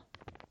recall.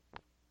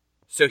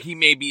 So he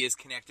maybe is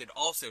connected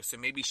also. So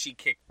maybe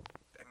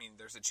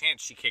there's a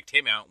chance she kicked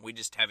him out. We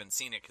just haven't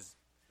seen it because,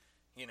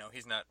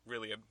 he's not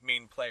really a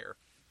main player.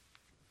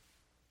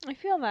 I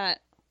feel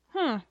that.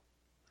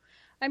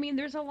 I mean,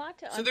 there's a lot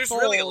to unfold. So there's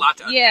really a lot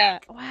to unpack. Yeah.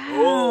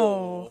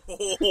 Wow.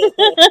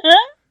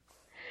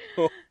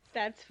 Oh.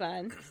 That's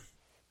fun.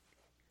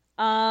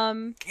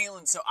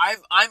 Kaylin, so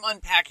I'm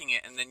unpacking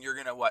it, and then you're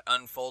gonna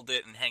unfold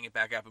it and hang it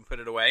back up and put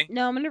it away?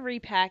 No, I'm gonna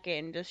repack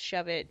it and just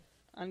shove it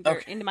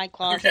into my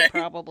closet.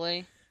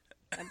 Probably.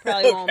 I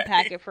probably won't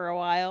pack it for a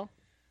while.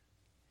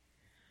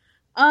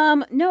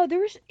 No,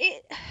 there's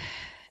it.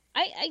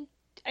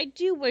 I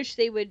do wish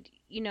they would,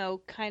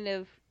 kind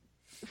of,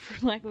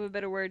 for lack of a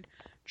better word,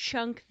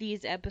 chunk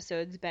these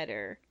episodes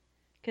better.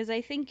 Because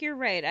I think you're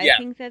right. I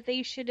think that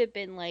they should have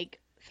been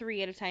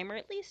 3 at a time, or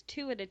at least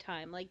 2 at a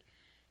time.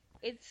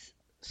 It's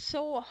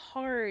so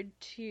hard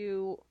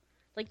to,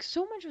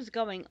 so much was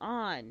going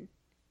on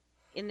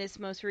in this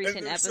most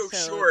recent episode.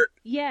 So short.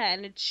 Yeah,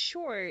 and it's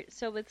short,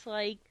 so it's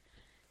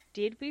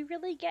did we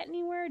really get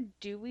anywhere?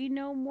 Do we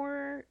know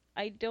more?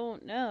 I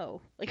don't know.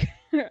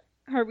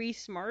 Are we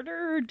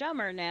smarter or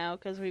dumber now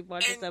because we've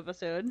watched this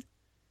episode?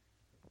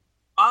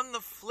 on the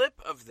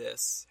flip of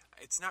this,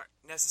 it's not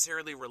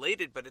necessarily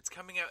related, but it's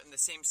coming out in the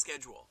same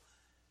schedule.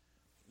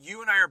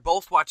 You and I are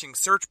both watching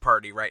Search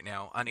Party right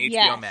now on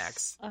HBO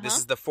Max. This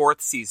is the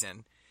 4th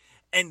season.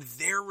 And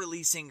they're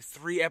releasing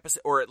 3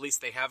 episodes, or at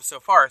least they have so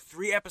far,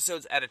 3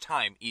 episodes at a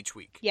time each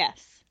week.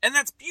 Yes. And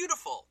that's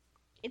beautiful.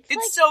 It's like,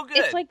 so good.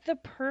 It's like the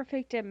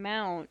perfect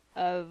amount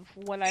of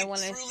what I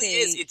want to see. It truly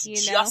is.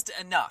 It's just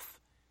enough.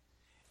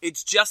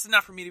 It's just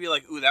enough for me to be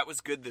like, ooh, that was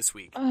good this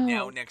week. Oh.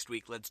 Now next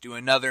week, let's do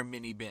another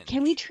mini binge.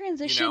 Can we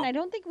transition? You know? I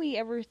don't think we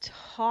ever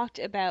talked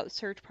about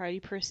Search Party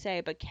per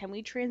se, but can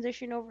we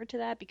transition over to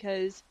that?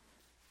 Because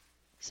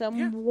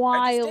some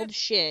wild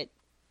shit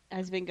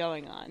has been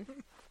going on.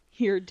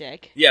 Your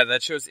dick. Yeah,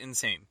 that show's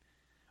insane.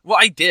 Well,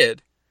 I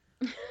did.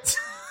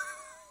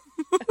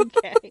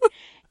 Okay.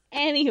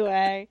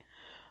 Anyway,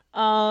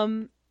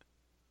 if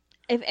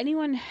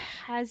anyone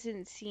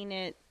hasn't seen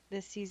it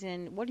this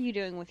season, what are you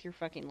doing with your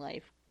fucking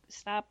life?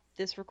 Stop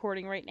this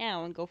recording right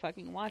now and go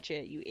fucking watch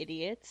it, you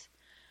idiots.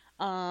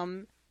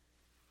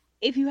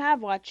 If you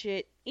have watched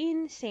it,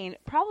 insane.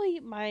 Probably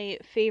my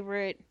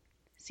favorite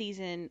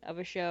season of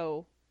a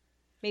show,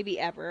 maybe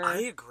ever.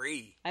 I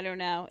agree. I don't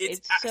know.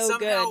 It's so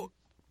good.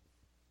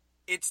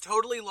 It's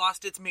totally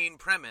lost its main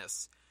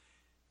premise.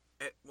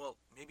 Well,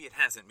 maybe it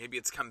hasn't. Maybe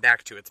it's come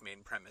back to its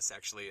main premise,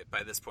 actually,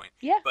 by this point.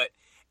 Yeah. But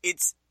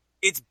it's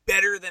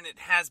better than it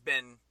has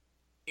been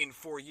in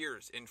 4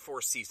 years, in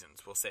 4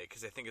 seasons, we'll say,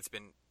 because I think it's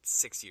been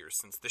 6 years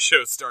since the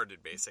show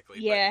started, basically.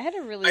 Yeah, I had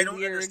a really weird I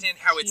don't understand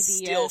how it's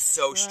still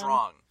so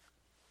strong.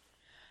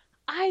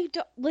 I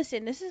don't...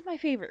 Listen, this is my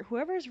favorite.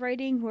 Whoever's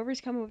writing,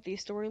 whoever's coming up with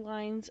these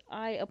storylines,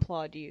 I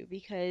applaud you,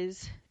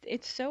 because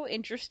it's so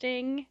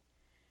interesting,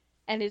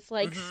 and it's,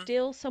 like,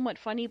 still somewhat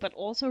funny, but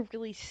also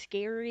really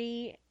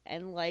scary,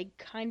 and, like,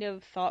 kind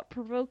of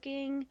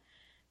thought-provoking,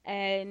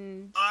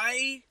 and...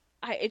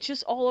 it's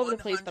just all over the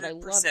place, but I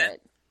love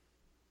it.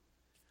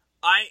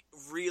 I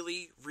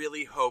really,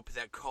 really hope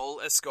that Cole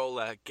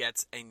Escola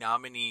gets a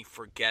nominee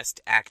for guest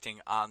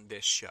acting on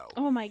this show.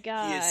 Oh my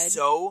god. He is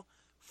so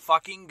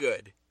fucking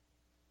good.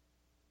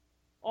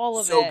 All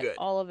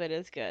of it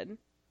is good.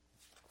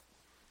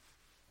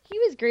 He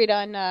was great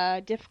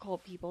on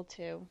Difficult People,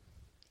 too.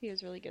 He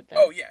was really good there.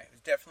 Oh, yeah. It was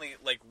definitely,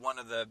 like, one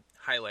of the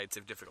highlights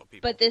of Difficult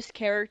People. But this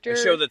character, a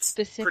show that's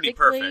pretty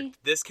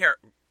perfect. This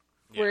character...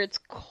 Yeah. Where it's...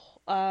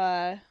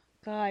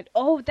 God.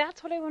 Oh,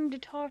 that's what I wanted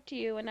to talk to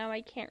you, and now I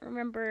can't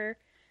remember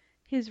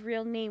his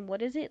real name.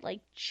 What is it?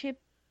 Like Chip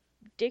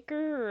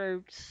Dicker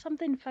or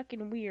something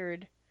fucking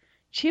weird.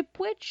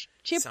 Chipwitch?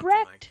 Chipwrecked?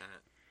 Something like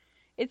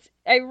that.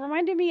 It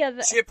reminded me of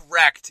the...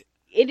 Chipwrecked.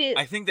 It is.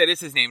 I think that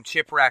is his name,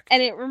 Chipwrecked.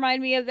 And it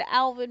reminded me of the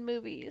Alvin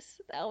movies.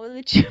 The Alvin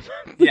the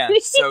Chipmunk Yeah,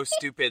 so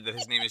stupid that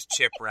his name is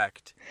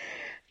Chipwrecked.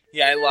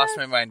 Yeah, I lost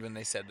my mind when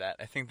they said that.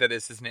 I think that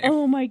is his name.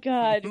 Oh my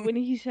god, when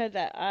he said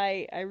that,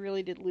 I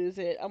really did lose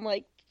it. I'm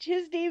like,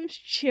 his name's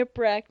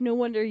Chipwreck. No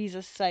wonder he's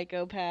a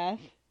psychopath.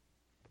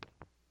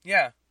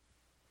 Yeah.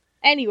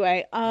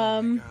 Anyway,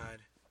 oh my god.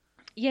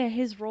 Yeah,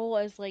 his role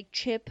as like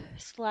Chip /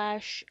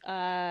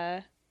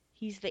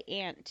 he's the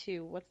aunt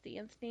too. What's the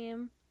aunt's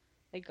name?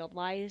 Like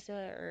Eliza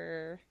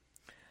or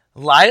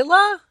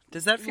Lila?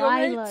 Does that feel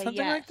Lila, right?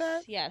 Something like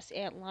that? Yes,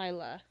 Aunt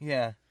Lila.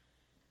 Yeah.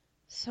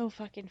 So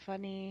fucking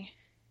funny.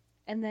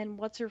 And then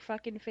what's her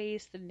fucking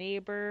face? The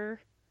neighbor.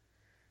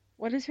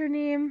 What is her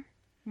name?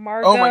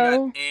 Margot. Oh my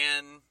god,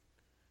 Anne.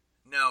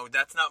 No,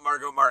 that's not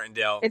Margot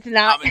Martindale. It's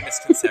not. Common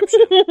misconception.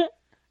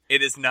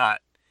 It is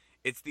not.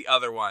 It's the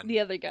other one. The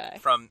other guy.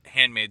 From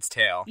Handmaid's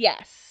Tale.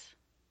 Yes.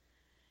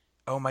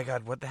 Oh my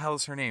god, what the hell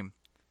is her name?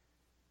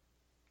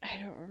 I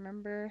don't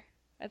remember.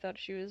 I thought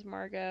she was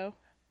Margot.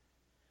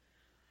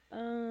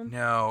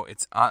 No,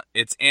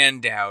 it's Ann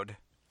Dowd.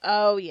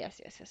 Oh,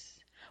 yes.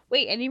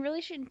 Wait, any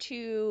relation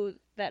to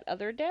that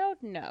other Dowd?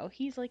 No,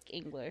 he's like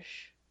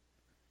English.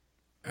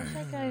 What's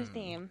that guy's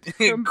name?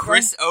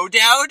 Chris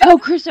O'Dowd? Oh,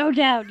 Chris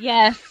O'Dowd,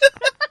 yes.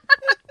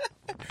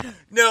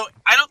 No,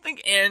 I don't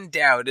think Ann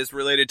Dowd is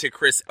related to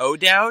Chris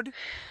O'Dowd,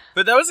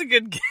 but that was a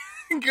good...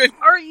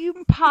 Are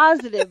you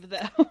positive,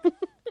 though?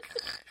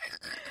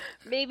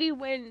 Maybe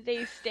when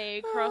they stay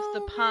across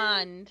the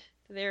pond,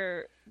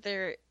 they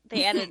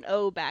add an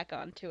O back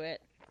onto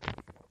it.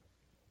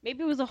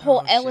 Maybe it was a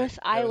whole Ellis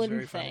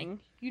Island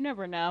thing. You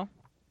never know.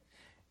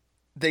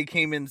 They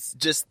came in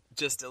just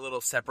a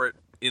little separate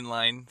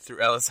inline through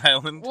Ellis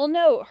Island? Well,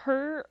 no.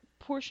 Her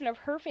portion of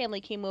her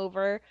family came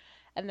over,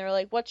 and they're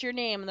like, "What's your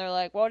name?" And they're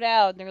like, "Well,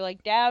 Dowd." And they're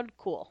like, "Dowd,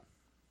 cool."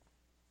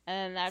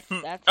 And that's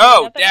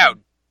oh, Dowd.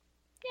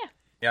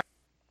 Yeah.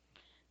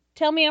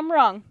 Tell me I'm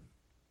wrong.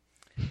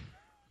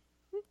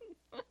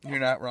 You're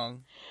not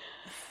wrong.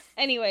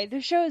 Anyway,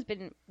 the show has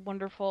been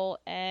wonderful,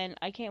 and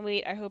I can't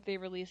wait. I hope they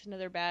release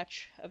another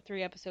batch of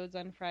 3 episodes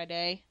on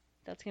Friday.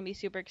 That's going to be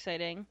super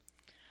exciting.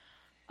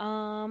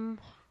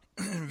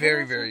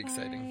 Very, very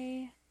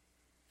exciting.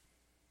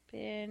 I've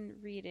been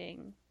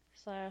reading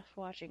 /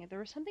 watching. There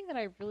was something that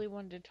I really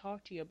wanted to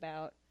talk to you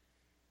about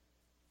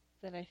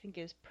that I think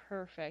is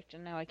perfect,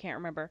 and now I can't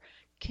remember.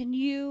 Can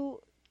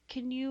you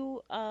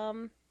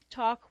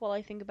talk while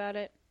I think about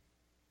it?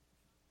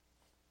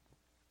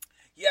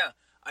 Yeah,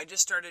 I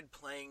just started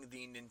playing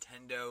the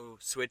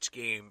Nintendo Switch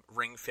game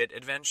Ring Fit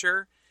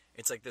Adventure.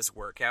 It's like this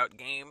workout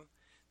game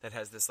that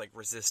has this like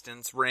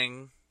resistance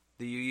ring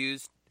that you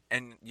use,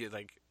 and you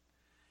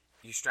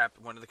strap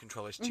one of the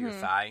controllers to your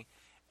thigh,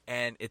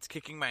 and it's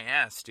kicking my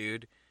ass,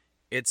 dude.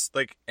 It's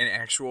like an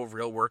actual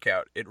real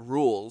workout. It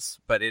rules,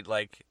 but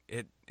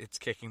it's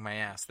kicking my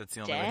ass. That's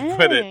the only way to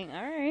put it.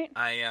 All right.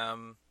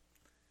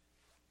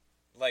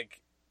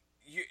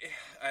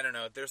 I don't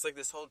know. There's like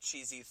this whole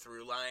cheesy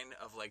through line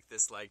of like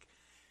this like,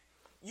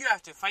 you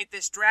have to fight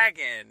this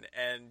dragon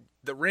and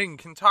the ring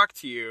can talk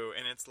to you,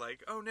 and it's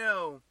like, oh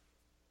no.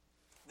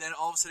 Then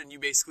all of a sudden you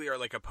basically are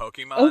like a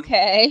Pokemon.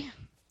 Okay.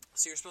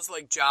 So you're supposed to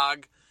like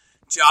jog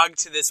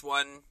to this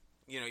one,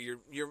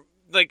 you're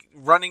like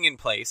running in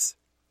place.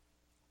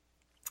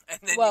 And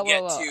then you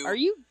get to Are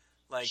you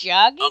like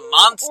jogging? A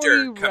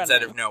monster comes running?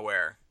 out of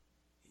nowhere.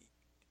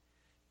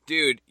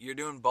 Dude, you're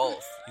doing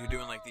both. You're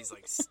doing like these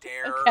like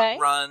stair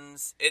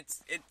runs.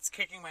 It's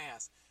kicking my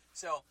ass.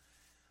 So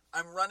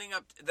I'm running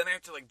up, then I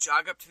have to like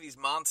jog up to these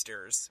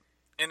monsters,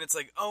 and it's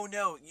like, oh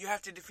no, you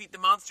have to defeat the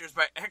monsters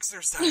by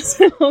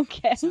exercising.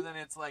 Okay. So then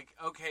it's like,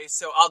 okay,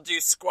 so I'll do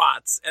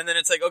squats, and then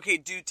it's like, okay,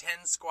 do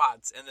 10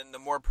 squats, and then the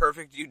more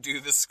perfect you do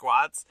the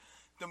squats,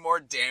 the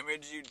more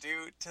damage you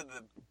do to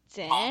the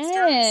monsters.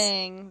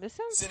 Dang, this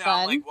sounds so now fun.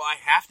 I'm like, well, I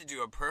have to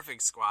do a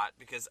perfect squat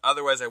because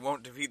otherwise I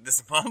won't defeat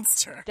this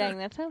monster. Dang,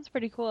 that sounds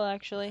pretty cool,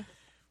 actually.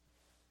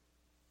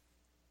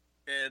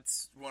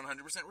 It's 100%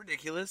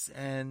 ridiculous,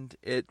 and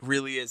it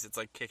really is. It's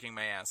like kicking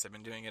my ass. I've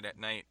been doing it at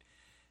night,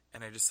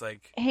 and I just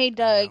like... Hey,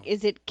 Doug,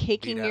 is it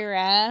kicking your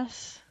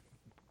ass?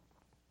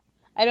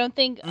 I don't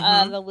think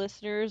the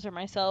listeners or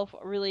myself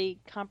really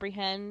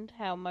comprehend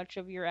how much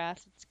of your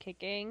ass it's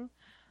kicking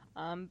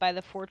by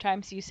the 4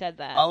 times you said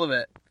that. All of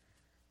it.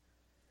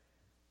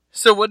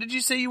 So what did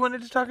you say you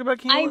wanted to talk about,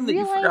 Caitlin, I that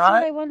you realized forgot?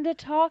 what I wanted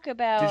to talk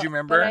about. Did you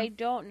remember? But I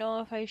don't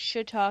know if I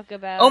should talk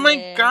about it. Oh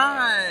my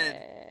god!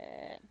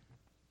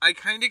 I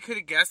kind of could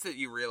have guessed that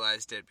you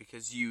realized it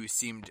because you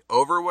seemed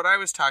over what I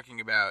was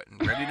talking about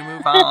and ready to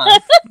move on.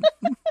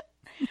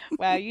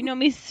 Wow, you know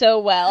me so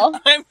well.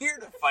 I'm here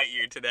to fight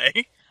you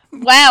today.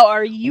 Wow,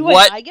 are you and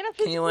I get a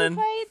physical Caitlin?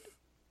 fight?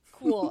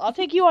 Cool. I'll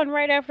take you on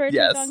right after I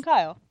take on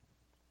Kyle.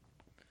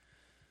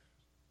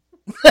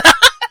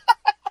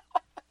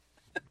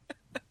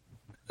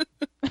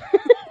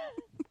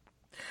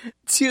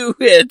 2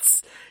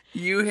 hits.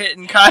 You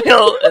hitting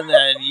Kyle, and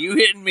then you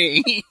hitting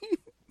me.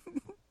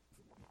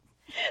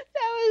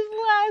 That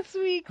was last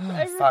week.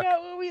 I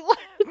forgot what we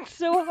laughed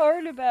so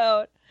hard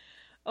about.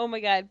 Oh my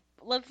god.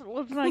 Let's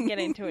not get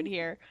into it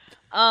here.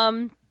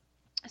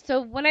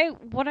 So what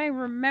I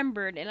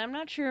remembered, and I'm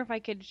not sure if I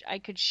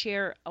could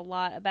share a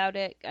lot about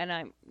it, and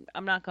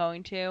I'm not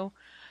going to.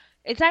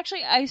 It's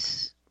actually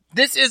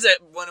This is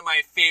one of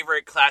my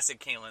favorite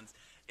classic Kaylins.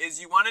 Is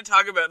you want to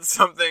talk about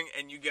something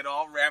and you get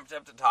all ramped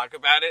up to talk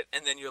about it,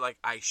 and then you're like,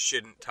 I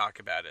shouldn't talk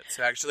about it.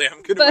 So actually,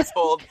 I'm going to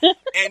withhold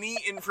any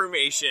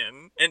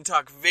information and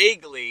talk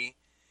vaguely,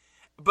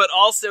 but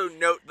also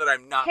note that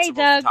I'm not supposed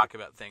to talk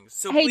about things.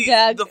 So please,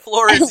 Doug, the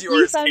floor is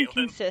yours, at least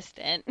I'm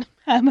consistent.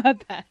 How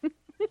about that?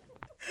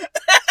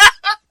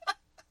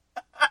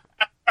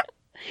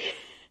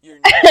 You're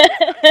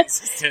not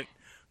consistent.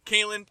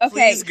 Kaylin,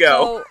 please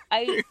go.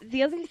 So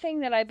the other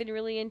thing that I've been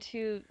really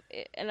into,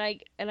 and I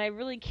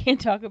really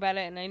can't talk about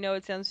it, and I know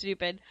it sounds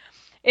stupid.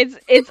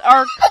 It's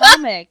our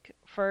comic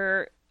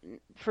for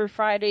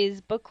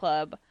Friday's book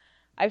club.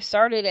 I've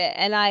started it,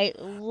 and I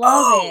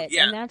love it,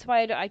 and that's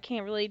why I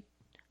can't really.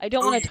 I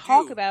don't want to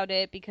talk about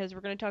it because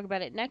we're going to talk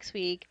about it next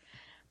week.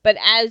 But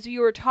as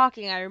you were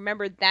talking, I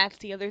remembered that's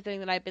the other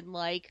thing that I've been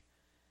like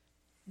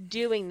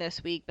doing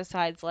this week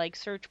besides like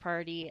Search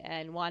Party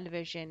and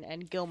WandaVision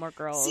and Gilmore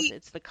Girls.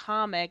 It's the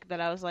comic that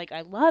I was like,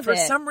 I love it. For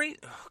some reason,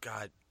 oh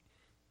god,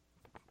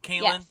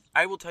 Kaylin,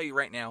 I will tell you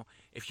right now,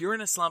 if you're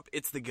in a slump,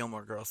 it's the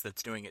Gilmore Girls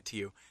that's doing it to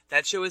you.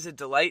 That show is a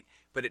delight,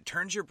 but it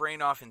turns your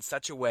brain off in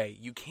such a way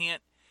you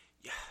can't.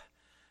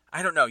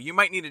 I don't know. You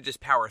might need to just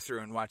power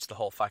through and watch the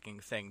whole fucking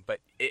thing, but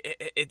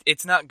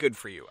it's not good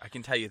for you. I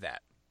can tell you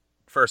that.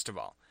 First of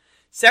all,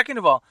 second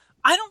of all,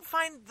 I don't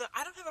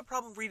have a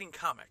problem reading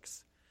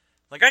comics.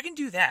 Like, I can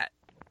do that.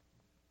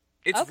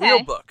 It's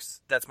real books.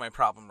 That's my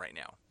problem right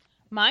now.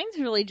 Mine's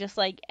really just,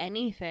 like,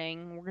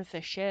 anything worth a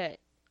shit,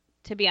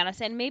 to be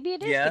honest. And maybe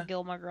it is the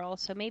Gilmore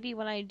Girls, so maybe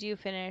when I do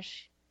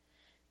finish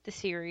the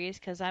series,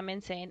 because I'm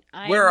insane.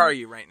 Where are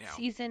you right now?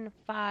 Season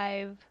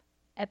 5,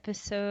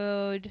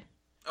 episode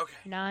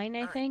 9,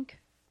 I think.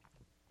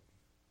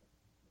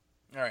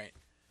 All right.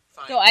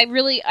 Fine. So I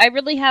really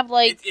have,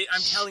 like...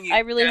 I'm telling you, I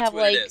really that's have,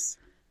 what like, it is.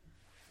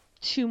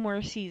 2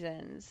 more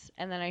seasons,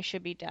 and then I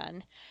should be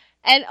done.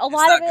 And a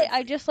lot of it,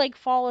 I just, like,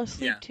 fall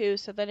asleep to,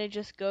 so then it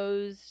just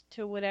goes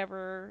to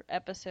whatever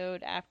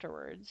episode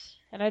afterwards.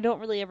 And I don't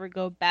really ever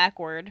go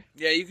backward.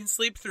 Yeah, you can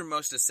sleep through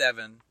most of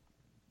 7.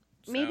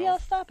 So. Maybe I'll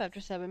stop after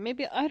 7.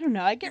 Maybe, I don't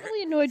know. I get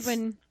really annoyed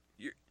when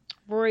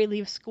Rory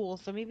leaves school,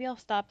 so maybe I'll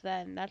stop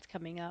then. That's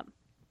coming up.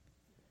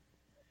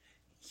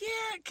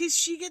 Yeah, because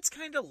she gets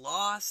kind of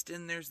lost,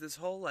 and there's this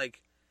whole,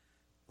 like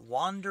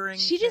wandering.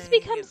 She just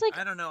thing. becomes like,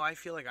 I don't know. I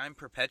feel like I'm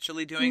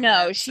perpetually doing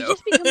no. that. She so,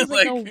 just becomes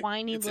like a like,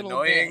 whiny it's little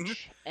annoying.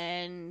 bitch,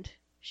 and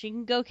she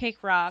can go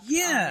kick rocks.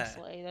 Yeah.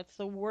 Honestly, that's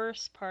the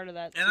worst part of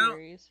that And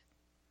series.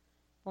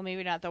 Well,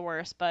 maybe not the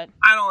worst, but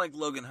I don't like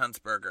Logan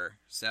Huntsberger,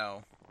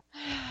 so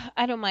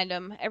I don't mind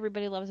him.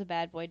 Everybody loves a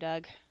bad boy,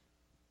 Doug.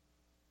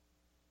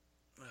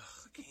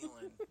 ugh,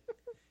 Kaylin.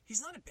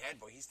 He's not a bad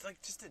boy. He's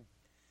like just a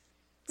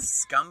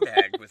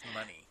scumbag with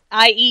money.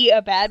 I.e.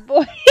 a bad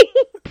boy.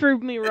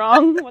 Prove me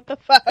wrong. What the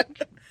fuck?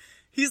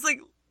 He's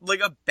like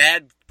a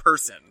bad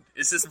person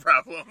is his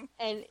problem.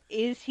 And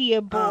is he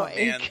a boy? Oh,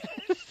 man.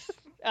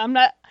 I'm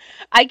not.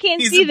 I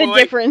can't He's see a the boy.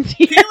 difference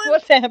here. Kaylin-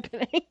 What's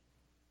happening?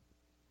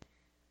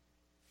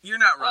 You're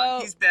not wrong.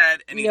 Oh, He's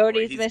bad and You he's know what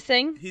boy. he's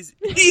missing? He's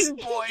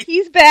boy.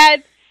 He's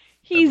bad.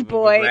 He's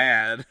boy.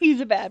 Bad. He's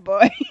a bad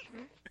boy.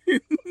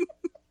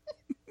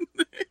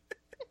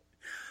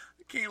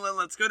 Kaylin,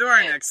 let's go to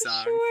our next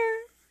song. Sure.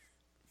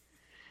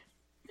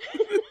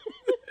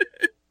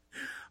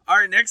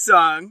 Our next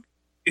song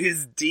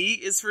is D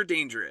is for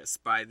Dangerous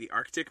by the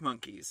Arctic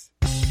Monkeys.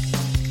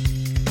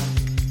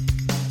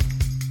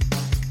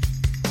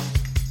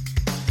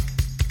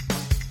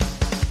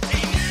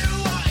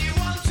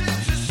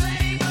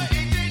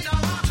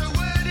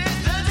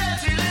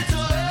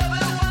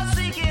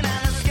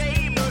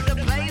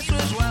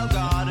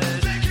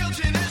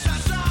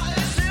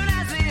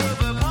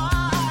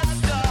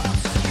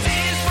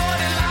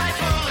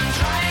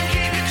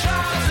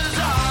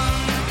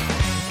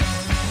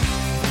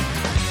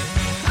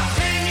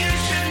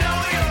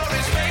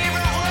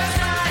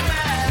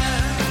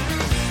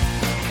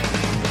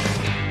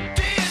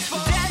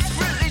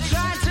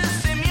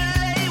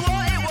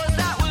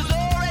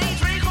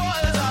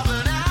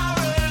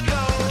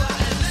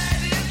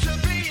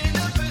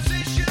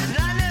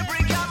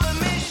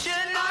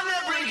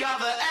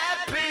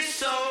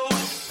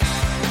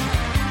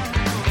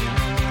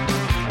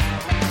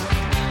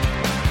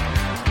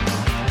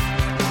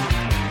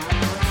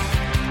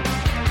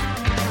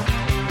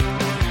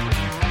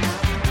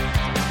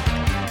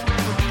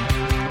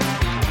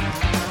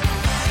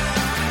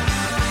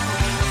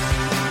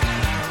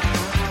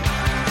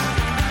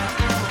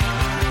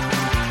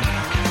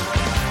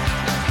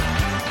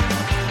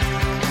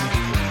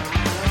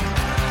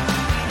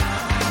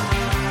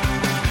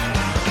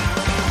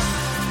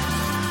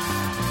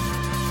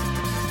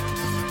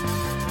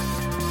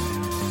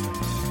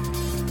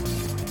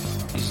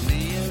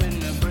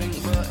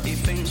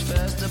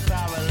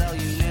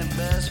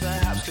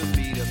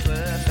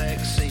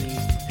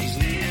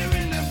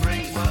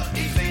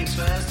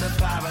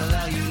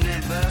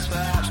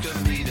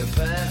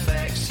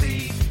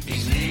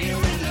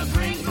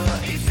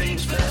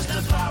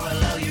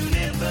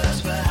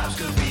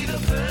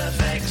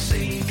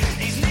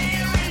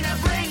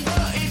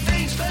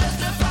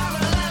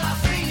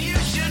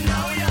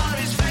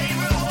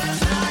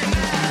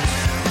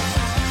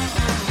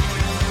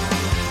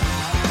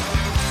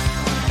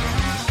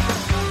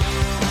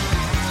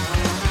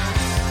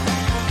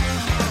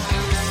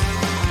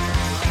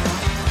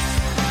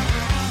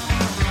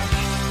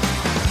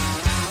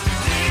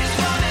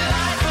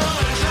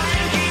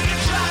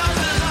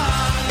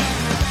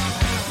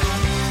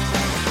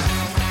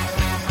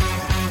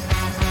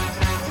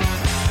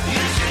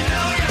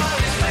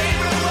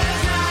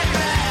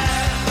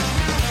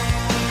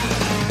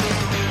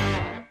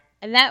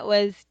 And that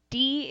was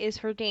D is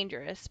for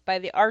Dangerous by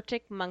the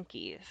Arctic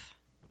Monkeys.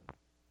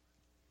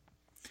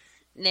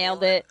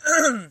 Nailed it.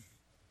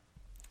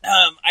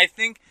 I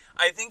think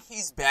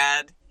he's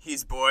bad,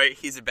 he's boy,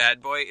 he's a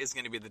bad boy is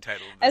going to be the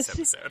title of this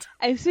episode.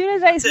 As soon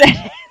as I said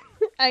it,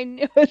 I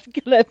knew it was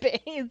going to be.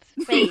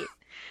 It's fate.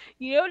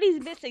 You know what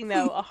he's missing,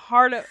 though? A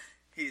heart of...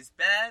 He's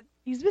bad.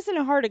 He's missing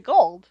a heart of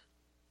gold.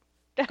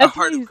 That's a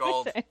heart what of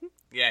gold. Missing.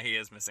 Yeah, he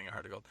is missing a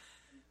heart of gold.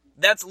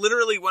 That's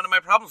literally one of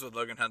my problems with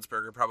Logan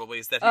Huntsberger, probably,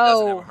 is that he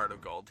doesn't have a heart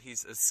of gold.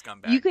 He's a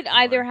scumbag. You could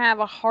either have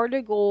a heart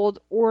of gold,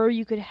 or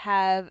you could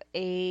have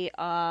a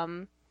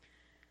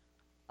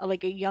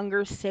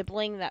younger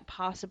sibling that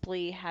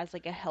possibly has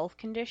like a health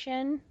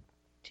condition,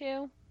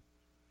 too.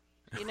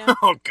 You know?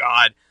 Oh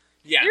God,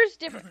 yeah. There's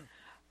different.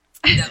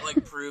 That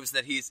like proves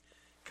that he's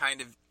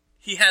kind of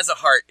he has a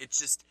heart. It's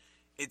just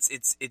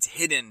it's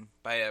hidden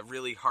by a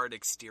really hard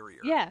exterior.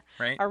 Yeah.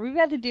 Right. Are we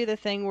about to do the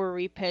thing where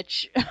we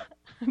pitch a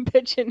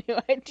new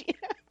idea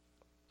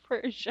for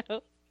a show?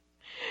 'Cause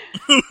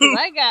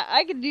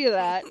I could do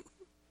that.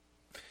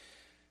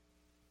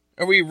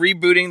 Are we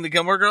rebooting the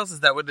Gilmore Girls? Is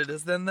that what it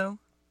is then, though?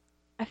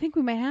 I think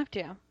we might have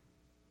to.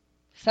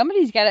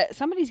 Somebody's got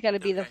to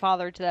be the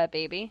father to that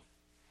baby.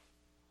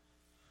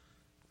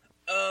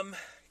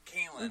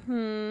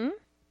 Kaylin.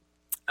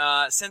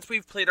 Since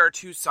we've played our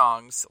 2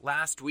 songs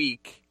last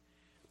week,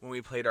 when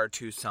we played our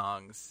 2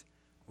 songs,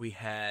 we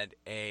had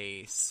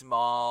a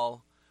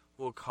small,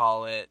 we'll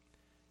call it,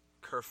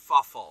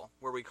 kerfuffle,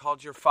 where we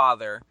called your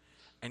father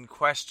and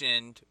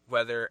questioned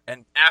whether,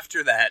 and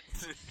after that,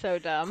 so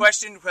dumb,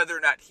 questioned whether or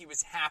not he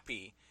was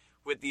happy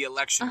with the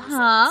election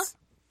results.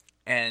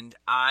 And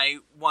I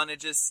want to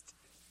just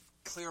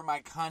clear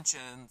my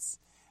conscience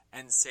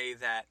and say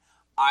that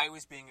I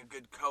was being a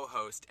good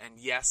co-host and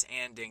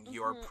yes-anding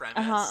your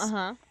premise.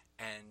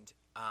 And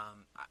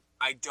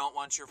I don't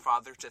want your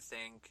father to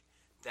think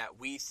that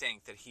we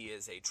think that he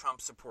is a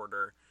Trump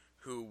supporter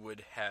who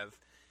would have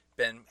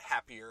been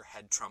happier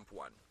had Trump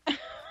won.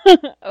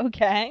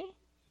 Okay.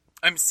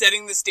 I'm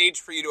setting the stage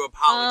for you to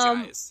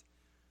apologize.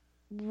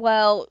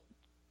 Well,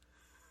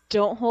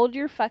 don't hold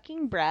your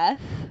fucking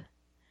breath.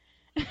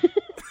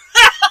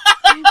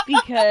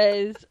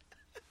 Because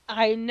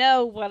I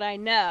know what I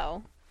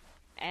know.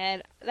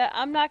 And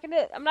I'm not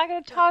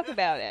gonna talk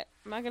about it.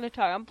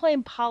 I'm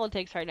playing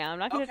politics right now. I'm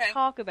not gonna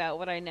talk about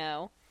what I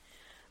know.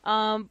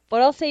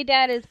 What I'll say,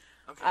 Dad, is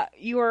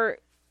you're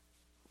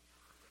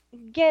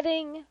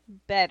getting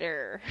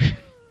better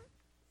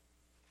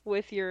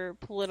with your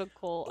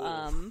political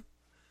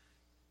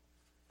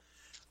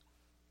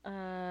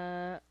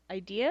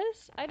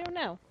ideas. I don't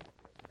know.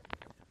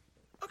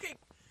 Okay,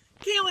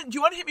 Kaylin, do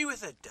you want to hit me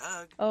with a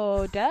Doug?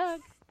 Oh,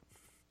 Doug.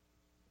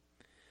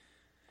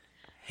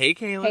 Hey,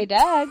 Kaylin. Hey,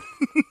 Doug.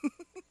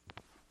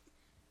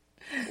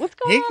 What's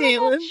going on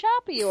in that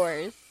shop of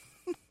yours?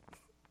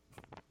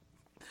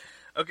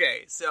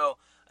 Okay, so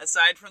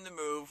aside from the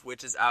move,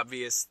 which is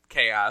obvious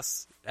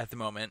chaos at the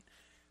moment,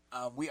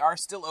 we are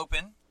still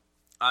open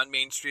on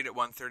Main Street at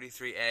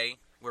 133A,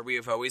 where we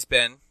have always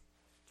been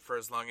for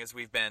as long as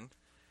we've been.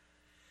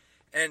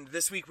 And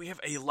this week we have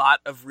a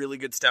lot of really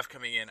good stuff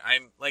coming in.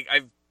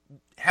 I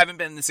haven't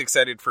been this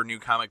excited for new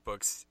comic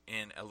books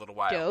in a little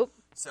while. Dope.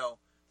 So,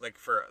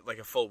 for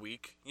a full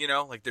week,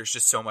 there's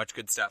just so much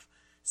good stuff.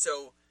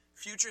 So,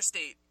 Future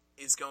State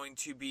is going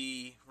to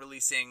be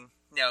releasing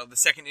now the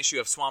second issue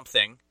of Swamp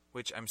Thing,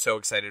 which I'm so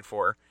excited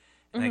for,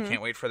 and I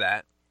can't wait for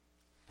that.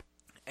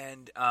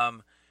 And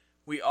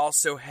we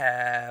also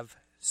have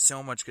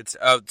so much good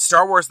stuff.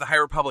 Star Wars: The High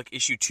Republic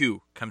issue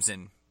 2 comes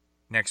in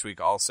next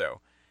week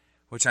also,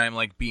 which I'm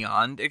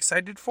beyond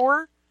excited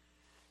for.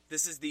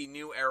 This is the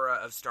new era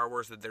of Star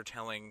Wars that they're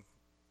telling.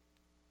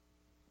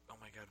 Oh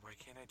my god, why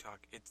can't I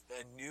talk? It's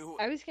a new...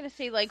 I was going to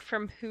say,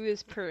 from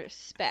whose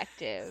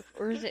perspective,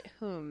 or is it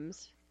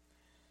whom's?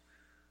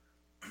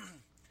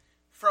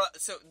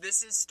 So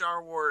this is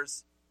Star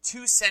Wars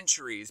 2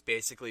 centuries,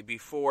 basically,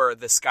 before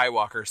the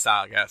Skywalker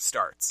saga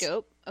starts.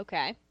 Dope,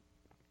 okay.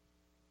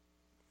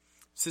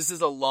 So this is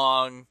a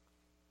long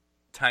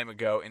time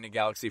ago in a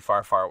galaxy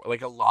far, far away.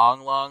 A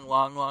long, long,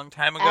 long, long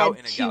time ago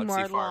in a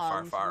galaxy far,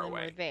 far, far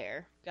away. We're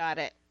there. Got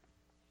it.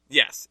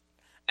 Yes.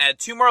 Add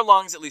 2 more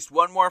longs, at least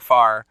 1 more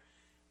far,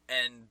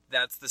 and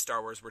that's the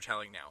Star Wars we're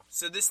telling now.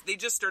 So they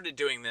just started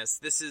doing this.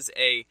 This is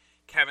a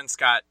Kevin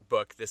Scott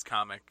book, this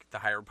comic, The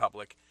High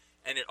Republic,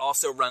 and it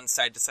also runs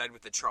side to side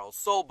with the Charles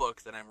Soule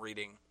book that I'm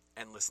reading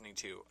and listening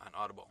to on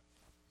Audible.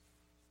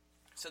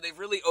 So they've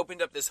really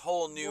opened up this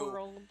whole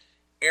new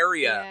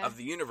area of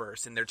the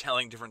universe, and they're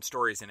telling different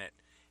stories in it.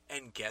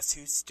 And guess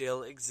who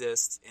still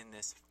exists in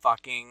this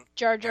fucking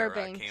Jar Jar era,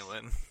 Binks.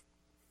 Kaylin?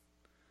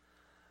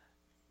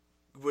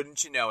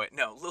 Wouldn't you know it?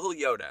 No, little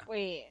Yoda.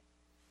 Wait.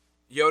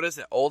 Yoda's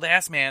an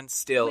old-ass man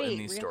still in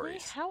these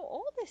stories. How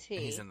old is he?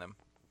 And he's in them.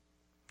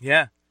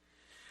 Yeah.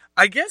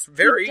 I guess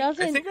very. I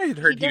think I had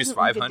heard he was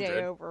 500. He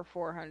doesn't over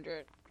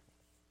 400.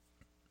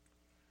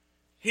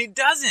 He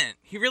doesn't.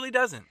 He really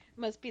doesn't.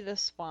 Must be the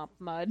swamp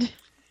mud.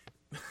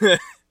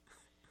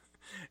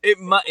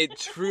 It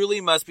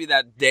truly must be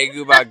that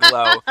Dagobah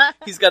glow.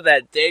 He's got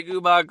that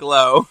Dagobah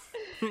glow.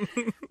 Well,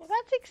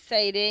 that's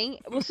exciting.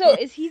 Well, so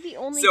is he the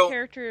only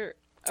character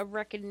of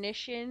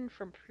recognition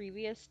from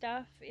previous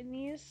stuff in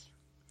these?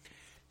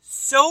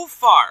 So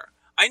far,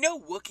 I know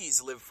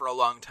Wookiees live for a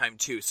long time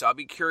too, so I'll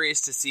be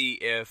curious to see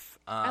if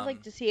I'd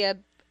like to see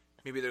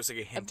maybe there's a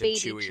hint of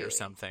Chewie or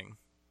something.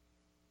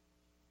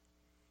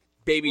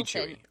 Baby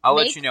Chewie. I'll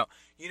let you know.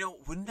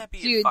 Wouldn't that be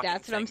a fucking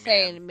that's what thing, I'm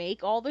saying. Man?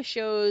 Make all the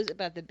shows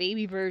about the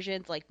baby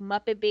versions, like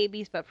Muppet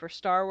Babies, but for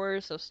Star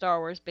Wars, so Star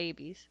Wars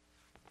babies.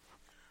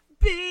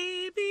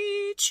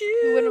 Baby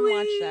Chewie. Who wouldn't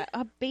watch that?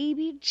 A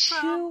baby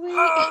Chewie.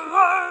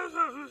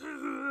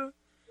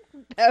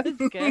 That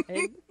was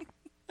good.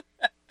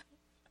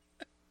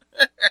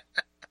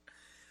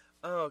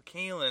 Oh,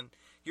 Kaylin,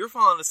 you're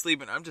falling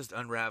asleep and I'm just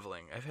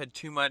unraveling. I've had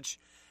too much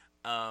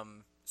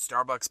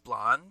Starbucks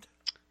Blonde.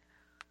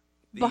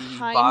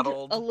 Behind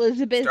bottled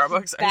Elizabeth's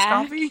Starbucks back.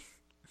 iced coffee.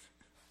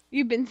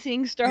 You've been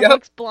seeing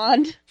Starbucks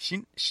Blonde.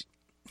 She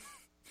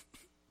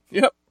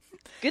Yep.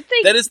 Good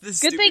thing. That is the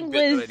stupid thing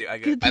bit Liz, that I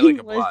do. Good I thing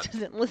like a Liz blonde.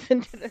 doesn't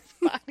listen to this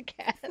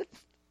podcast.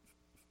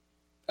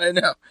 I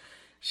know.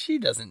 She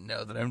doesn't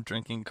know that I'm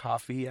drinking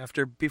coffee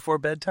before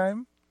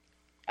bedtime.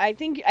 I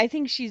think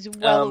she's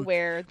well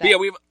aware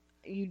that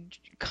you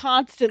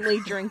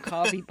constantly drink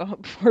coffee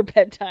before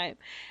bedtime,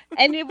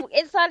 and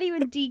it's not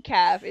even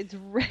decaf; it's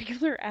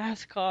regular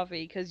ass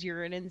coffee because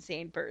you're an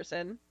insane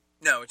person.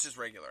 No, it's just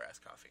regular ass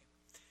coffee.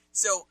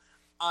 So,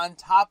 on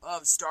top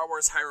of Star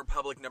Wars High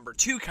Republic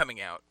 #2 coming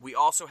out, we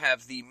also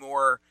have the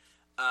more,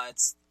 I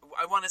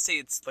want to say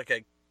it's like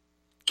a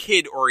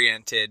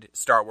kid-oriented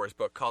Star Wars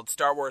book called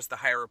Star Wars The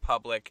High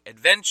Republic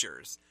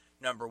Adventures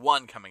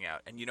 #1 coming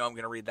out. And I'm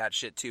going to read that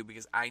shit too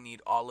because I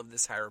need all of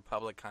this High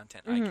Republic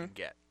content I can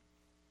get.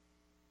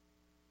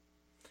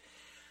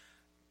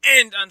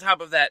 And on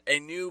top of that, a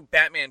new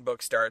Batman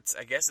book starts.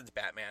 I guess it's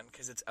Batman,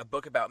 because it's a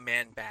book about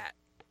Man-Bat.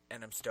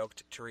 And I'm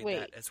stoked to read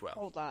that as well.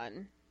 Hold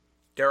on.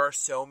 There are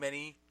so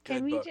many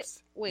good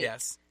books. Wait.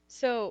 Yes.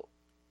 So,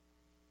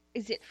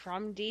 is it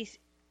from DC?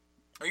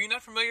 Are you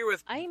not familiar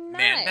with I'm not.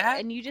 Man-Bat?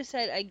 And you just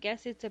said, I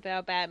guess it's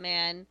about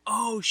Batman.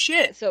 Oh,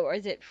 shit. So,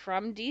 is it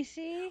from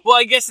DC? Well,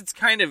 I guess it's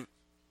kind of...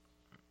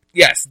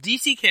 Yes,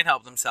 DC can't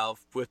help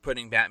themselves with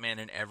putting Batman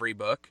in every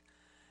book.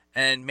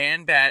 And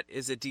Man-Bat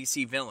is a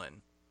DC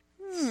villain.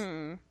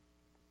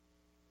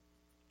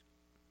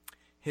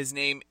 His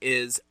name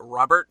is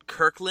Robert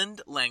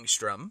Kirkland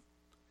Langstrom.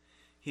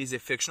 He's a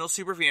fictional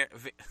supervillain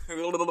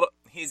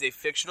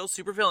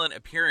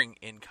appearing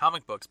in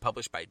comic books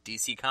published by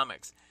DC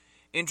Comics,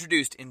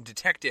 introduced in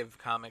Detective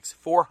Comics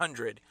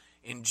 400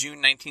 in June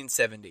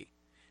 1970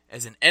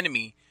 as an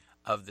enemy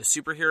of the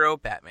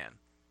superhero Batman.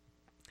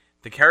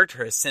 The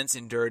character has since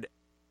endured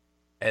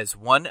as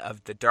one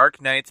of the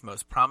Dark Knight's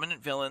most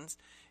prominent villains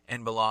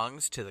and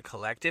belongs to the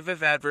collective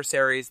of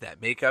adversaries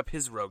that make up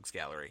his rogues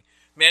gallery.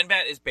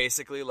 Man-Bat is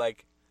basically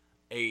like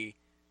a...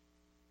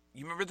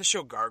 You remember the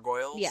show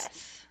Gargoyles?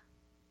 Yes.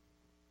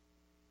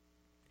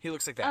 He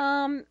looks like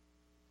that.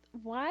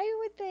 Why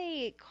would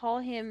they call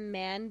him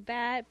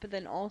Man-Bat, but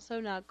then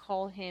also not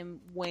call him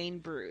Wayne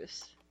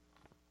Bruce?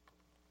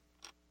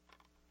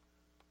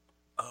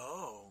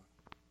 Oh.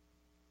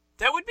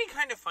 That would be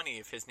kind of funny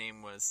if his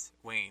name was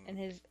Wayne.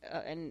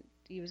 And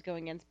he was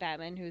going against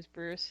Batman, who's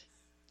Bruce.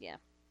 Yeah.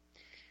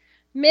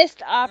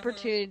 Missed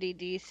opportunity,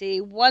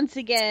 DC. Once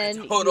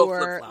again,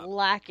 you're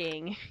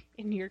lacking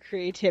in your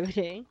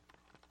creativity.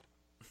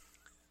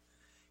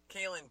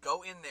 Kaylin,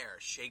 go in there.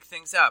 Shake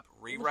things up.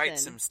 Rewrite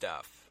some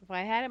stuff. If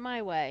I had it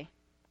my way,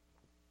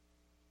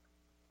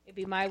 it'd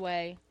be my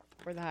way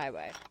or the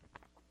highway.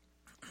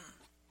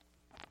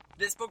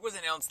 This book was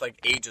announced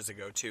like ages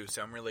ago, too,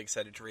 so I'm really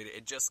excited to read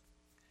it.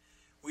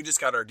 We just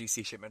got our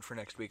DC shipment for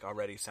next week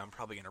already, so I'm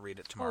probably going to read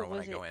it tomorrow when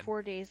I go in. Was it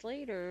 4 days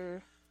late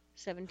or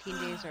 17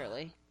 days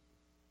early?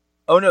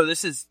 Oh, no,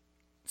 this is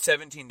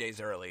 17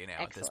 days early now.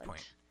 Excellent. At this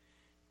point.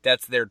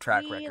 That's their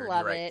track record. We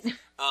love right. it.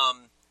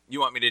 You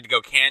want me to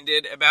go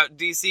candid about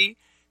DC?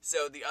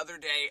 So the other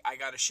day, I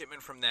got a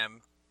shipment from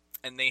them,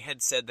 and they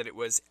had said that it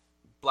was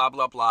blah,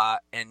 blah, blah,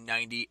 and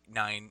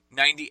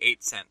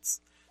 98 cents.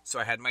 So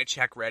I had my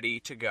check ready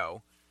to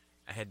go.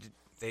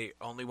 They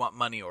only want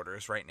money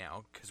orders right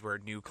now, because we're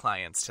new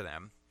clients to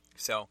them.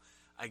 So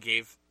I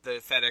gave the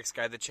FedEx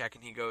guy the check,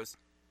 and he goes,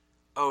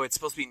 oh, it's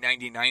supposed to be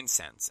 99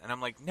 cents. And I'm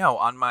like, no,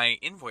 on my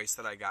invoice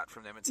that I got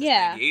from them, it says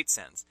 98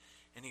 cents.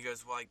 And he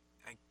goes, well,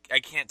 I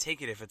can't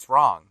take it if it's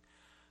wrong.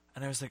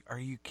 And I was like, are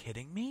you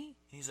kidding me?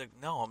 And he's like,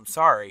 no, I'm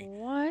sorry.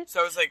 What?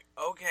 So I was like,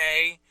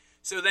 okay.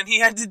 So then he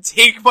had to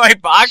take my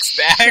box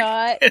back,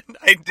 and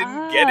I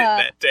didn't get it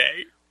that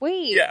day.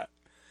 Wait. Yeah,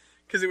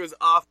 because it was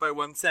off by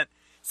 1 cent.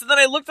 So then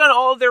I looked on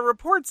all of their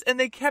reports, and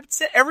they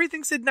kept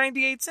everything said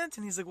 98 cents.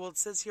 And he's like, well, it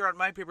says here on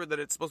my paper that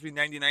it's supposed to be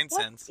 99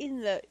 cents. What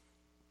in the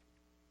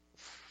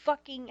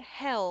fucking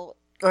hell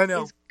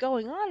is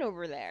going on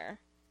over there?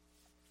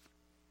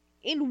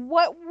 In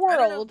what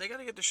world they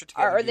gotta get their shit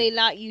together, are they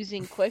not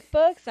using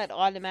QuickBooks that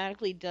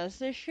automatically does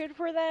this shit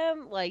for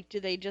them? Like, do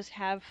they just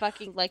have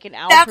fucking like an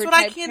Alfred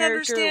type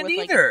character with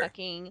like a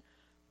fucking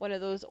one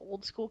of those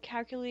old school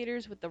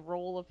calculators with the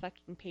roll of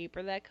fucking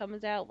paper that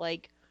comes out?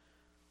 Like,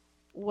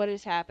 what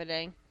is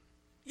happening?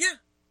 Yeah,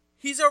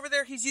 he's over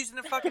there. He's using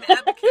a fucking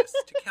abacus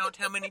to count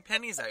how many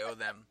pennies I owe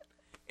them.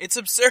 It's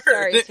absurd.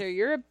 Sorry, sir.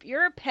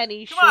 You're a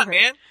penny short. Come on,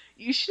 man.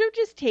 You should have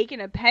just taken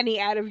a penny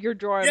out of your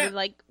drawer and been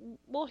like,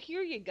 well,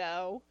 here you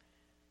go.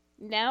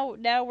 Now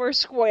we're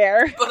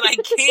square. But I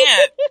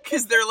can't,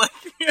 because they're like,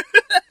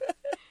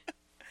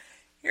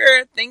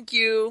 here, thank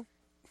you.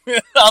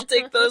 I'll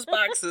take those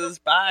boxes.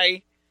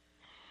 Bye.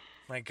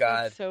 My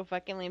God. That's so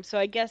fucking lame. So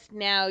I guess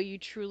now you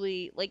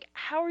truly, like,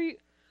 how are you?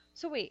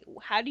 So wait,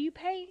 how do you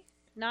pay?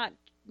 Not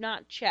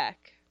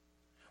check.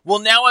 Well,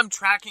 now I'm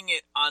tracking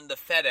it on the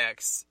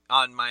FedEx,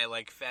 on my,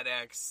 like,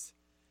 FedEx,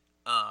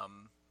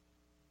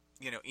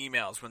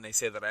 emails when they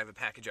say that I have a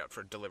package out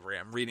for delivery.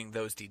 I'm reading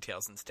those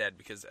details instead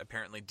because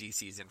apparently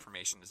DC's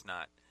information is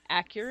not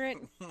accurate.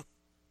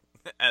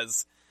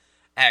 as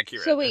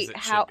accurate. So wait, as it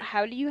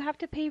how do you have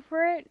to pay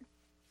for it?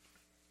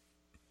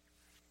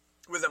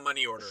 With a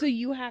money order. So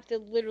you have to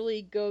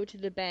literally go to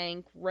the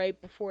bank right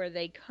before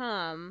they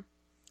come.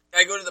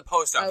 I go to the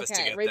post office to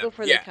get them. Right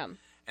before they come.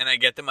 And I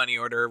get the money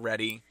order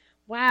ready.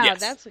 Wow,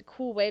 That's a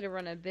cool way to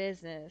run a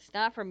business.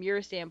 Not from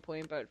your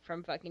standpoint, but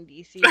from fucking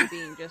DC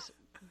being just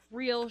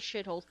real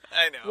shitholes.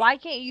 I know. Why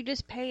can't you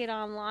just pay it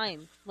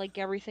online like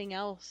everything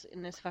else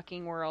in this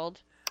fucking world?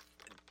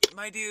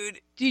 My dude.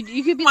 Dude,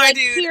 you could be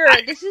here,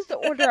 this is the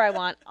order I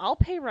want. I'll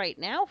pay right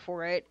now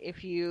for it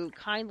if you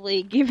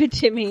kindly give it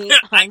to me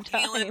on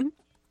time.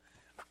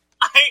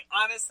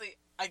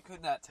 I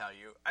could not tell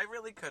you. I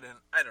really couldn't.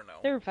 I don't know.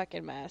 They're a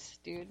fucking mess,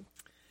 dude.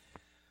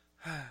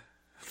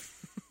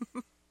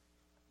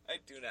 I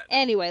do not know.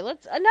 Anyway,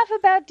 enough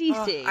about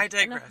DC. I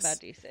digress. Enough about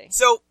DC.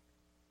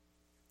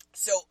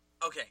 So,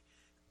 okay.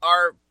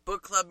 Our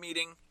book club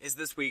meeting is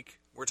this week.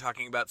 we're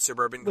talking about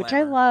Suburban Glamour, which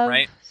I love.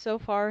 right? So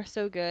far,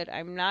 so good.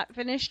 I'm not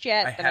finished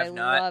yet, but I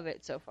love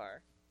it so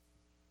far.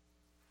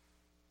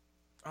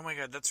 Oh my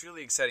god, that's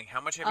really exciting. How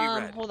much have you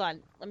read? Hold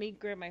on. Let me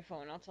grab my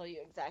phone. I'll tell you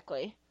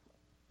exactly.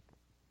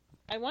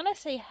 I want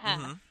to say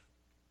half.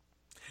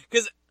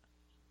 Because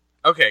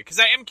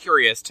I am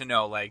curious to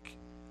know, like,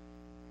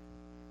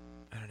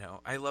 I don't know.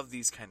 I love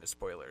these kind of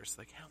spoilers.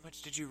 Like, how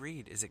much did you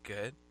read? Is it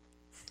good?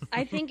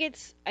 I think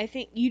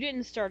you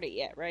didn't start it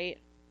yet, right?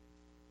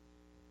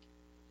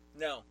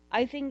 No.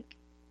 I think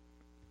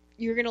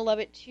you're going to love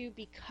it too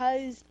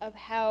because of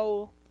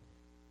how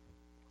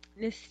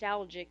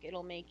nostalgic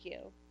it'll make you.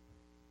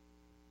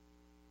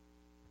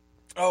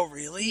 Oh,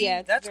 really?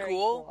 Yeah, that's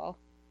cool.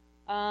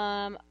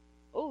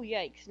 Oh,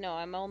 yikes. No,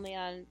 I'm only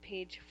on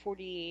page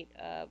 48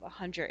 of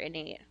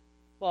 108.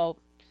 Well...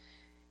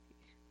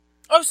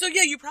 Oh, so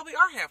yeah, you probably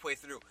are halfway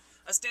through.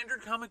 A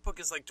standard comic book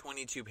is like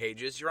 22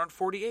 pages. You're on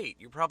 48.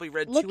 You probably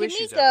read 2 issues of it. Look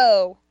at me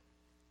go!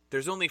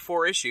 There's only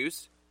 4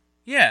 issues.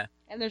 Yeah.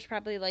 And there's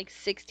probably like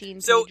 16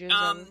 pages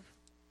of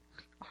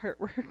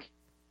artwork.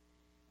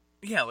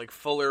 Yeah, like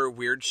fuller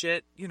weird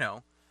shit, you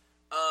know.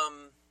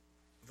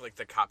 Like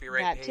the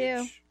copyright page.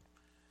 That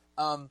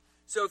too.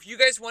 So if you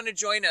guys want to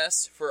join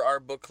us for our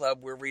book club,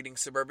 we're reading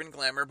Suburban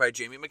Glamour by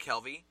Jamie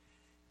McKelvey.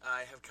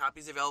 I have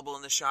copies available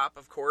in the shop,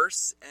 of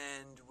course,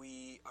 and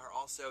we are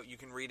also, you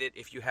can read it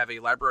if you have a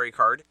library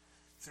card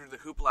through the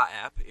Hoopla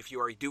app. If you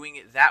are doing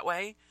it that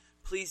way,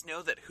 please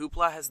know that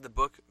Hoopla has the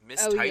book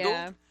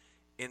mistitled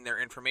in their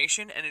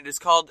information, and it is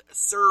called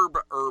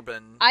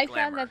Suburban Glamour. I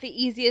found that the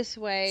easiest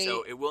way,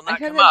 so it will not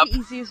come up. The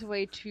easiest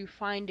way to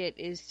find it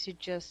is to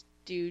just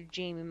do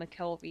Jamie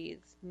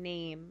McKelvey's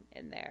name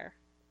in there.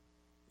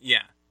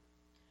 Yeah.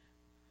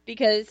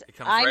 Because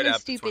I'm right a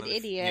stupid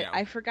idiot. You know.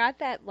 I forgot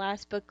that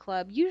last book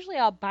club. Usually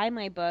I'll buy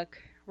my book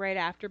right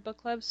after book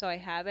club, so I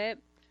have it.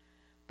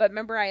 But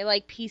remember, I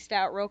like pieced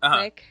out real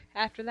quick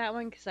after that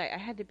one because I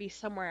had to be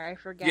somewhere. I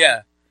forget.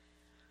 Yeah.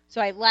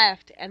 So I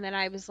left, and then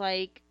I was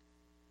like,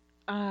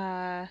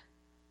 I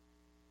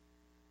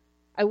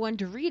wanted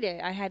to read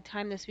it. I had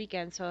time this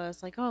weekend, so I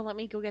was like, oh, let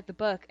me go get the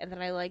book. And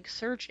then I like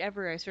searched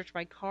everywhere. I searched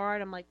my car,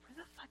 and I'm like, where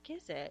the fuck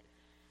is it?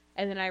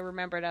 And then I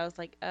remembered, I was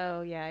like,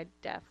 oh, yeah, I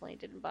definitely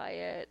didn't buy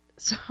it.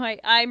 So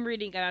I'm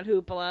reading it on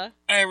Hoopla.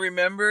 I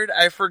remembered,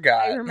 I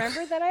forgot. I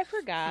remembered that I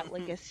forgot,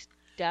 like a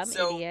dumb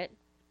idiot.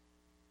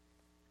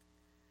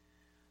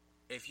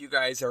 If you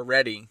guys are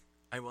ready,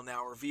 I will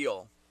now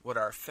reveal what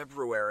our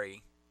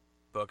February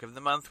book of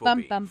the month will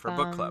be for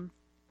book club.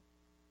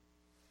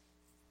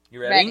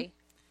 You ready?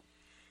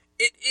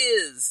 It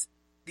is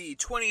the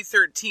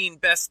 2013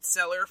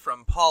 bestseller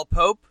from Paul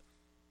Pope,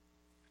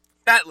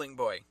 Battling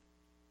Boy.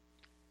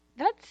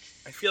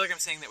 I feel like I'm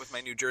saying that with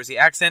my New Jersey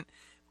accent.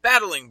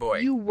 Battling Boy.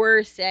 You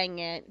were saying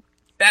it.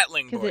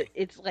 Battling Boy.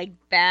 It's like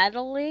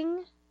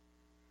battling.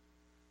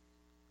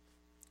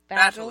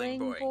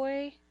 Battling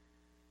Boy.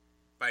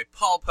 By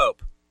Paul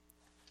Pope.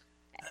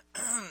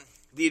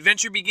 The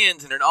adventure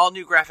begins in an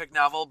all-new graphic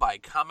novel by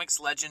comics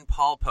legend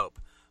Paul Pope.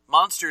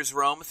 Monsters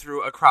roam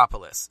through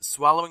Acropolis,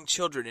 swallowing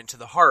children into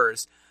the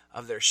horrors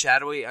of their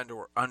shadowy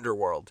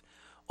underworld.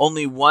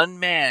 Only one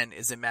man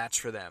is a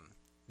match for them.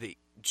 The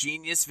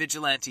genius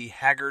vigilante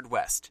Haggard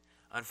West.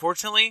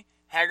 Unfortunately,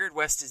 Haggard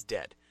West is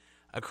dead.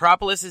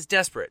 Acropolis is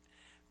desperate,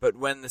 but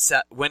when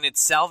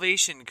its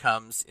salvation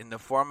comes in the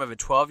form of a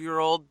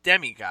 12-year-old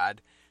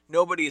demigod,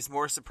 nobody is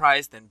more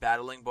surprised than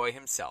Battling Boy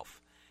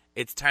himself.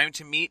 It's time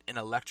to meet an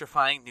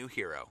electrifying new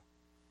hero.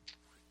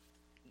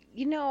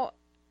 You know,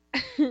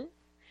 given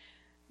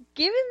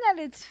that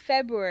it's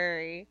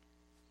February,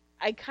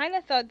 I kind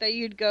of thought that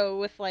you'd go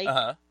with like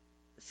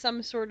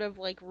some sort of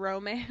like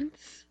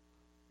romance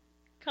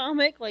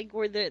comic, like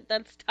where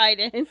that's tied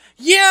in.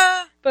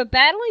 Yeah. But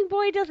Battling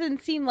Boy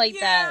doesn't seem like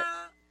that.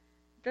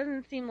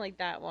 Doesn't seem like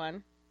that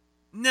one.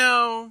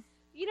 No.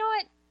 You know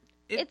what?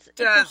 It's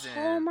a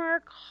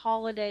Hallmark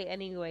holiday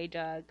anyway,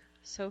 Doug.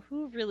 So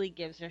who really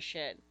gives a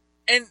shit?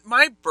 And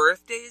my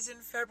birthday is in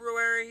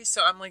February,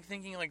 so I'm like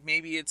thinking like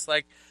maybe it's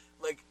like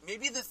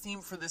maybe the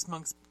theme for this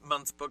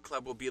month's book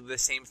club will be the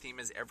same theme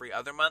as every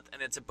other month,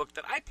 and it's a book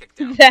that I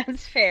picked out.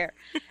 That's fair.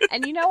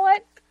 And you know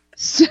what?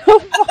 So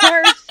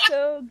far,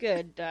 so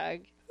good,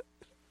 Doug.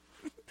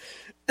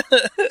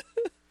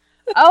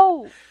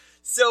 Oh.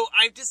 So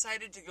I've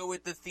decided to go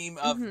with the theme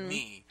of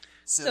me.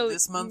 So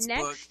this month's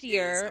next book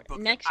year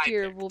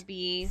will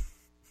be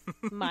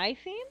my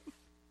theme?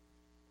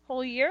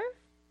 Whole year?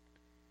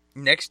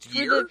 Next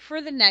year?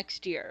 For the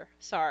next year.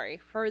 Sorry.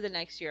 For the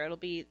next year. It'll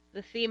be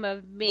the theme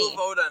of me. We'll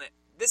vote on it.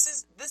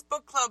 This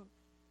book club,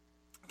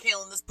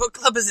 Kaylin, this book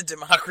club is a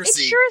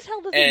democracy. It sure as hell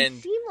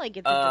doesn't seem like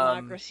it's a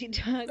democracy,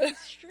 Doug. It's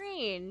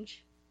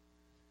strange.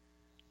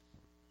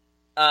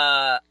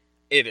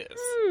 It is,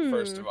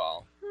 first of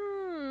all.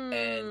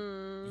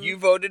 And you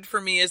voted for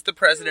me as the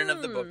president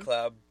of the book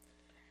club,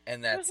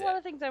 and that's There's a lot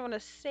of things I want to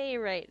say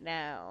right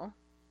now,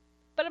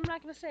 but I'm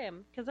not going to say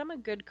them, because I'm a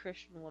good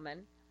Christian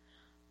woman.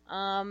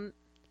 Wow.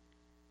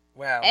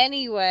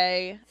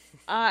 Anyway,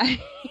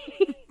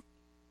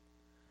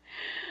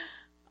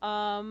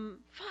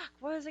 Fuck,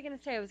 what was I gonna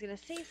say? I was gonna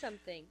say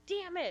something.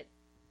 Damn it.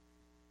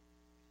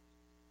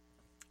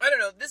 I don't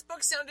know. This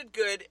book sounded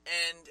good,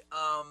 and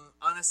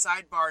on a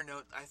sidebar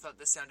note, I thought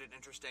this sounded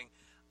interesting.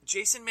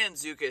 Jason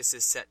Mantzoukas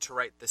is set to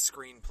write the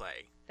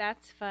screenplay.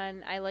 That's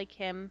fun. I like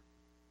him.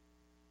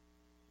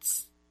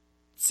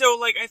 So,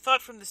 like, I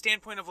thought from the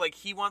standpoint of, like,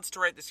 he wants to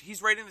write this...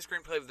 He's writing the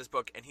screenplay of this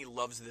book, and he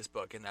loves this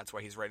book, and that's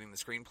why he's writing the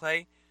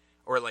screenplay.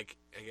 Or, like,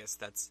 I guess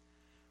that's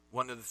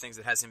one of the things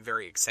that has him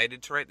very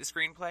excited to write the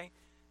screenplay.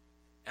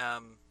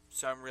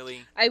 So I'm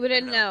really... I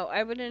wouldn't know.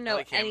 I wouldn't know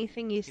like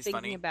anything he's thinking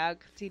funny. about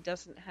because he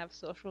doesn't have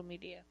social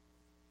media.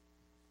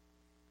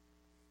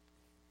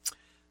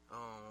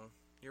 Oh,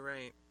 you're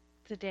right.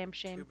 It's a damn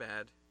shame. Too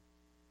bad.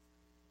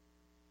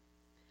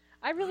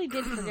 I really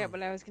did forget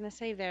what I was going to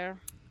say there.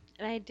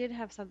 And I did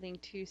have something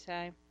to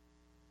say.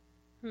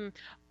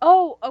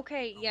 Oh,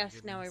 okay. Oh,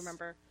 yes, now I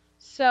remember.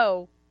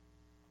 So,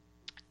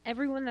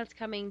 everyone that's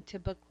coming to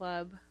book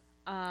club,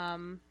 we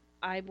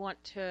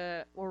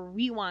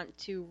want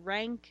to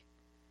rank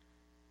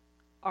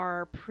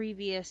our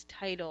previous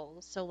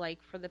titles. So, like,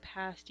 for the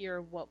past year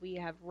of what we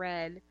have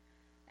read,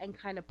 and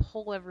kind of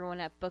poll everyone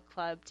at book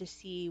club to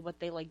see what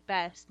they like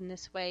best. And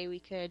this way we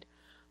could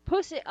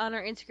post it on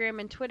our Instagram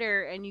and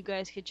Twitter, and you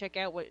guys could check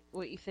out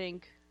what you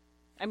think.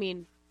 I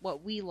mean,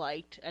 what we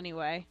liked,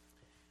 anyway.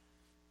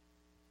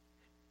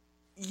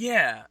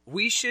 Yeah,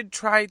 we should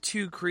try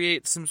to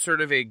create some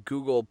sort of a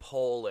Google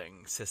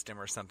polling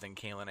system or something,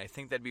 Kaylin. I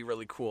think that'd be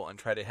really cool, and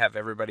try to have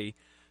everybody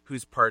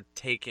who's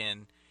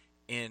partaken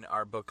in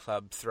our book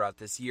club throughout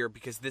this year,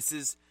 because this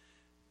is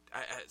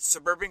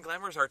Suburban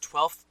Glamour is our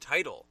 12th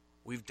title.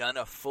 We've done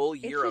a full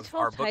year of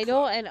our book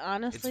title, club. And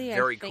honestly, I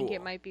think cool.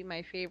 it might be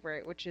my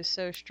favorite, which is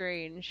so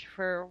strange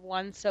for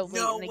one so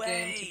late in the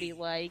game to be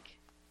like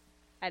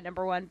at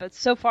number one. But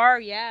so far,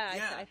 yeah.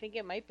 I think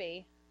it might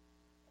be.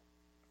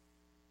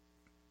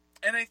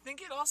 And I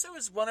think it also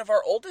is one of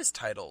our oldest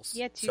titles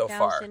so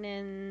far.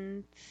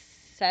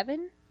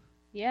 2007?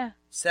 Yeah.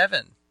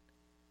 7.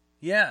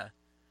 Yeah.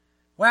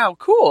 Wow,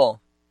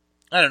 cool.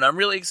 I don't know. I'm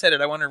really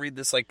excited. I want to read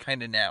this, like,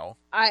 kind of now.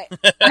 I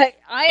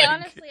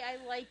honestly, I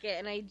like it,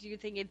 and I do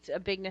think it's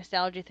a big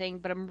nostalgia thing,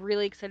 but I'm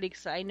really excited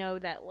because I know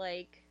that,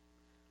 like,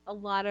 a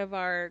lot of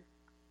our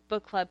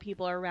book club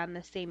people are around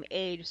the same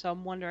age, so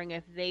I'm wondering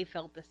if they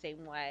felt the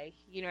same way.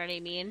 You know what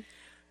I mean?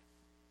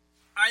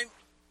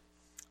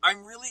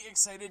 I'm really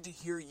excited to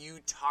hear you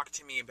talk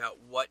to me about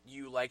what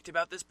you liked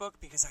about this book,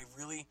 because I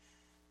really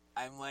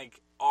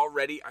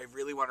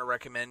want to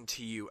recommend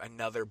to you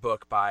another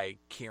book by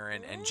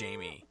Kieran and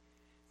Jamie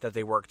that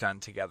they worked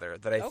on together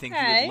that I think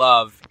you would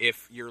love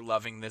if you're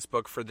loving this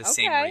book for the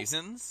same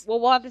reasons. Well,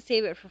 we'll have to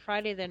save it for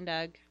Friday then,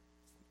 Doug.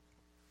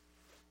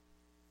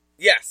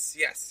 Yes.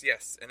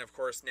 And of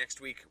course,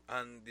 next week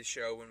on the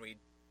show when we,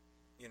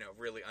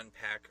 really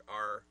unpack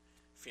our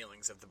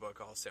feelings of the book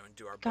also and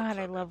do our book club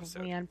God, I love episode.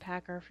 when we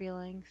unpack our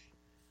feelings.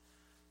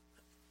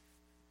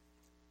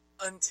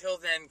 Until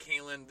then,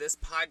 Kaylin, this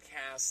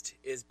podcast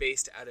is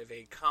based out of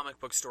a comic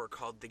book store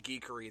called The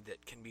Geekery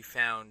that can be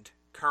found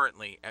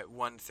currently at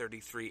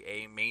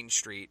 133A Main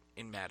Street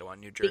in Matawan,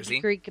 New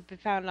Jersey. The Geekery can be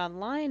found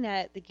online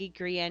at The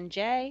Geekery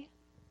NJ.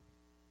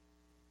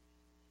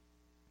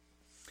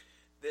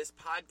 This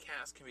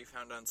podcast can be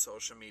found on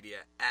social media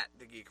at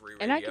The Geekery Radio.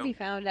 And I can be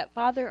found at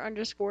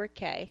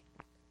Father_K.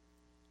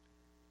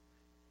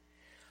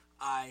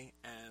 I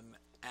am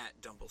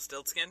at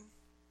Dumplestiltskin.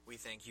 We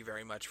thank you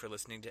very much for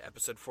listening to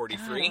episode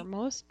 43. Our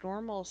most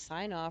normal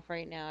sign-off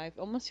right now. I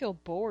almost feel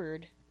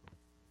bored.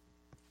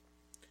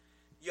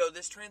 Yo,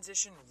 this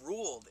transition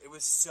ruled. It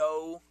was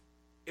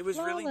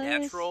really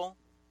natural.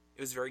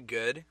 It was very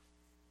good.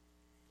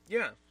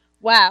 Yeah.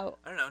 Wow.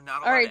 I don't know, not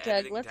a lot All right, of Doug,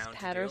 editing let's down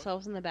pat to do.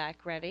 ourselves in the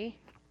back. Ready?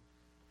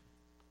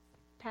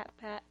 Pat,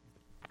 pat.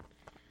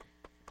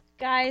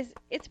 Guys,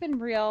 it's been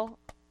real.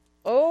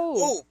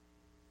 Oh.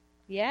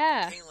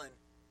 Yeah. Kaylin,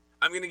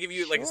 I'm going to give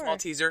you like a small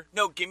teaser.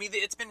 No, give me the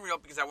It's Been Real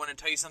because I want to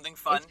tell you something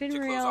fun to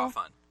close off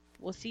on.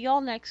 We'll see y'all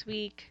next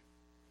week.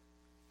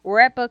 We're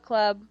at book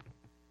club.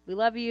 We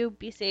love you.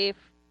 Be safe.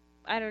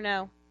 I don't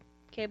know.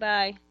 Okay,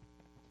 bye.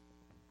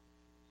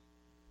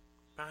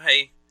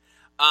 Bye.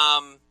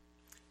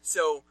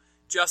 So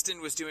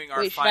Justin was doing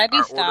our stopping?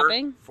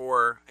 order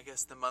for, I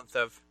guess, the month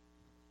of...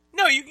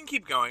 No, you can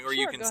keep going, or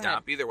you can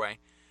stop. Ahead. Either way.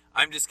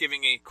 I'm just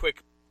giving a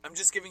quick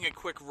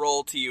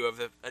roll to you of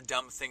a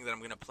dumb thing that I'm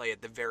going to play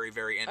at the very,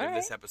 very end of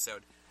this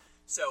episode.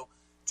 So,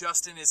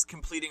 Justin is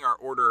completing our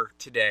order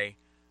today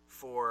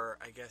for,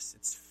 I guess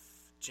it's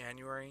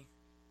January?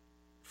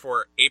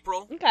 For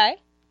April? Okay.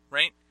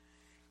 Right?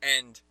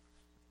 And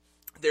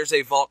there's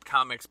a Vault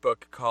Comics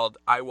book called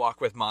I Walk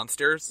with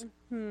Monsters.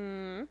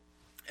 Hmm.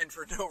 And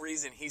for no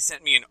reason, he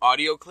sent me an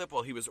audio clip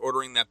while he was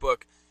ordering that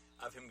book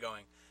of him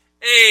going,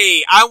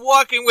 "Hey, I'm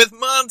walking with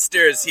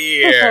monsters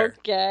here."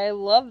 Okay, I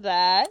love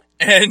that.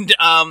 And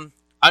I'm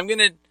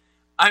gonna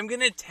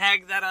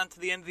tag that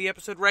onto the end of the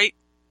episode right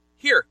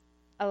here.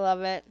 I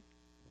love it.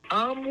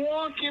 I'm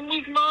walking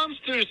with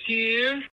monsters here.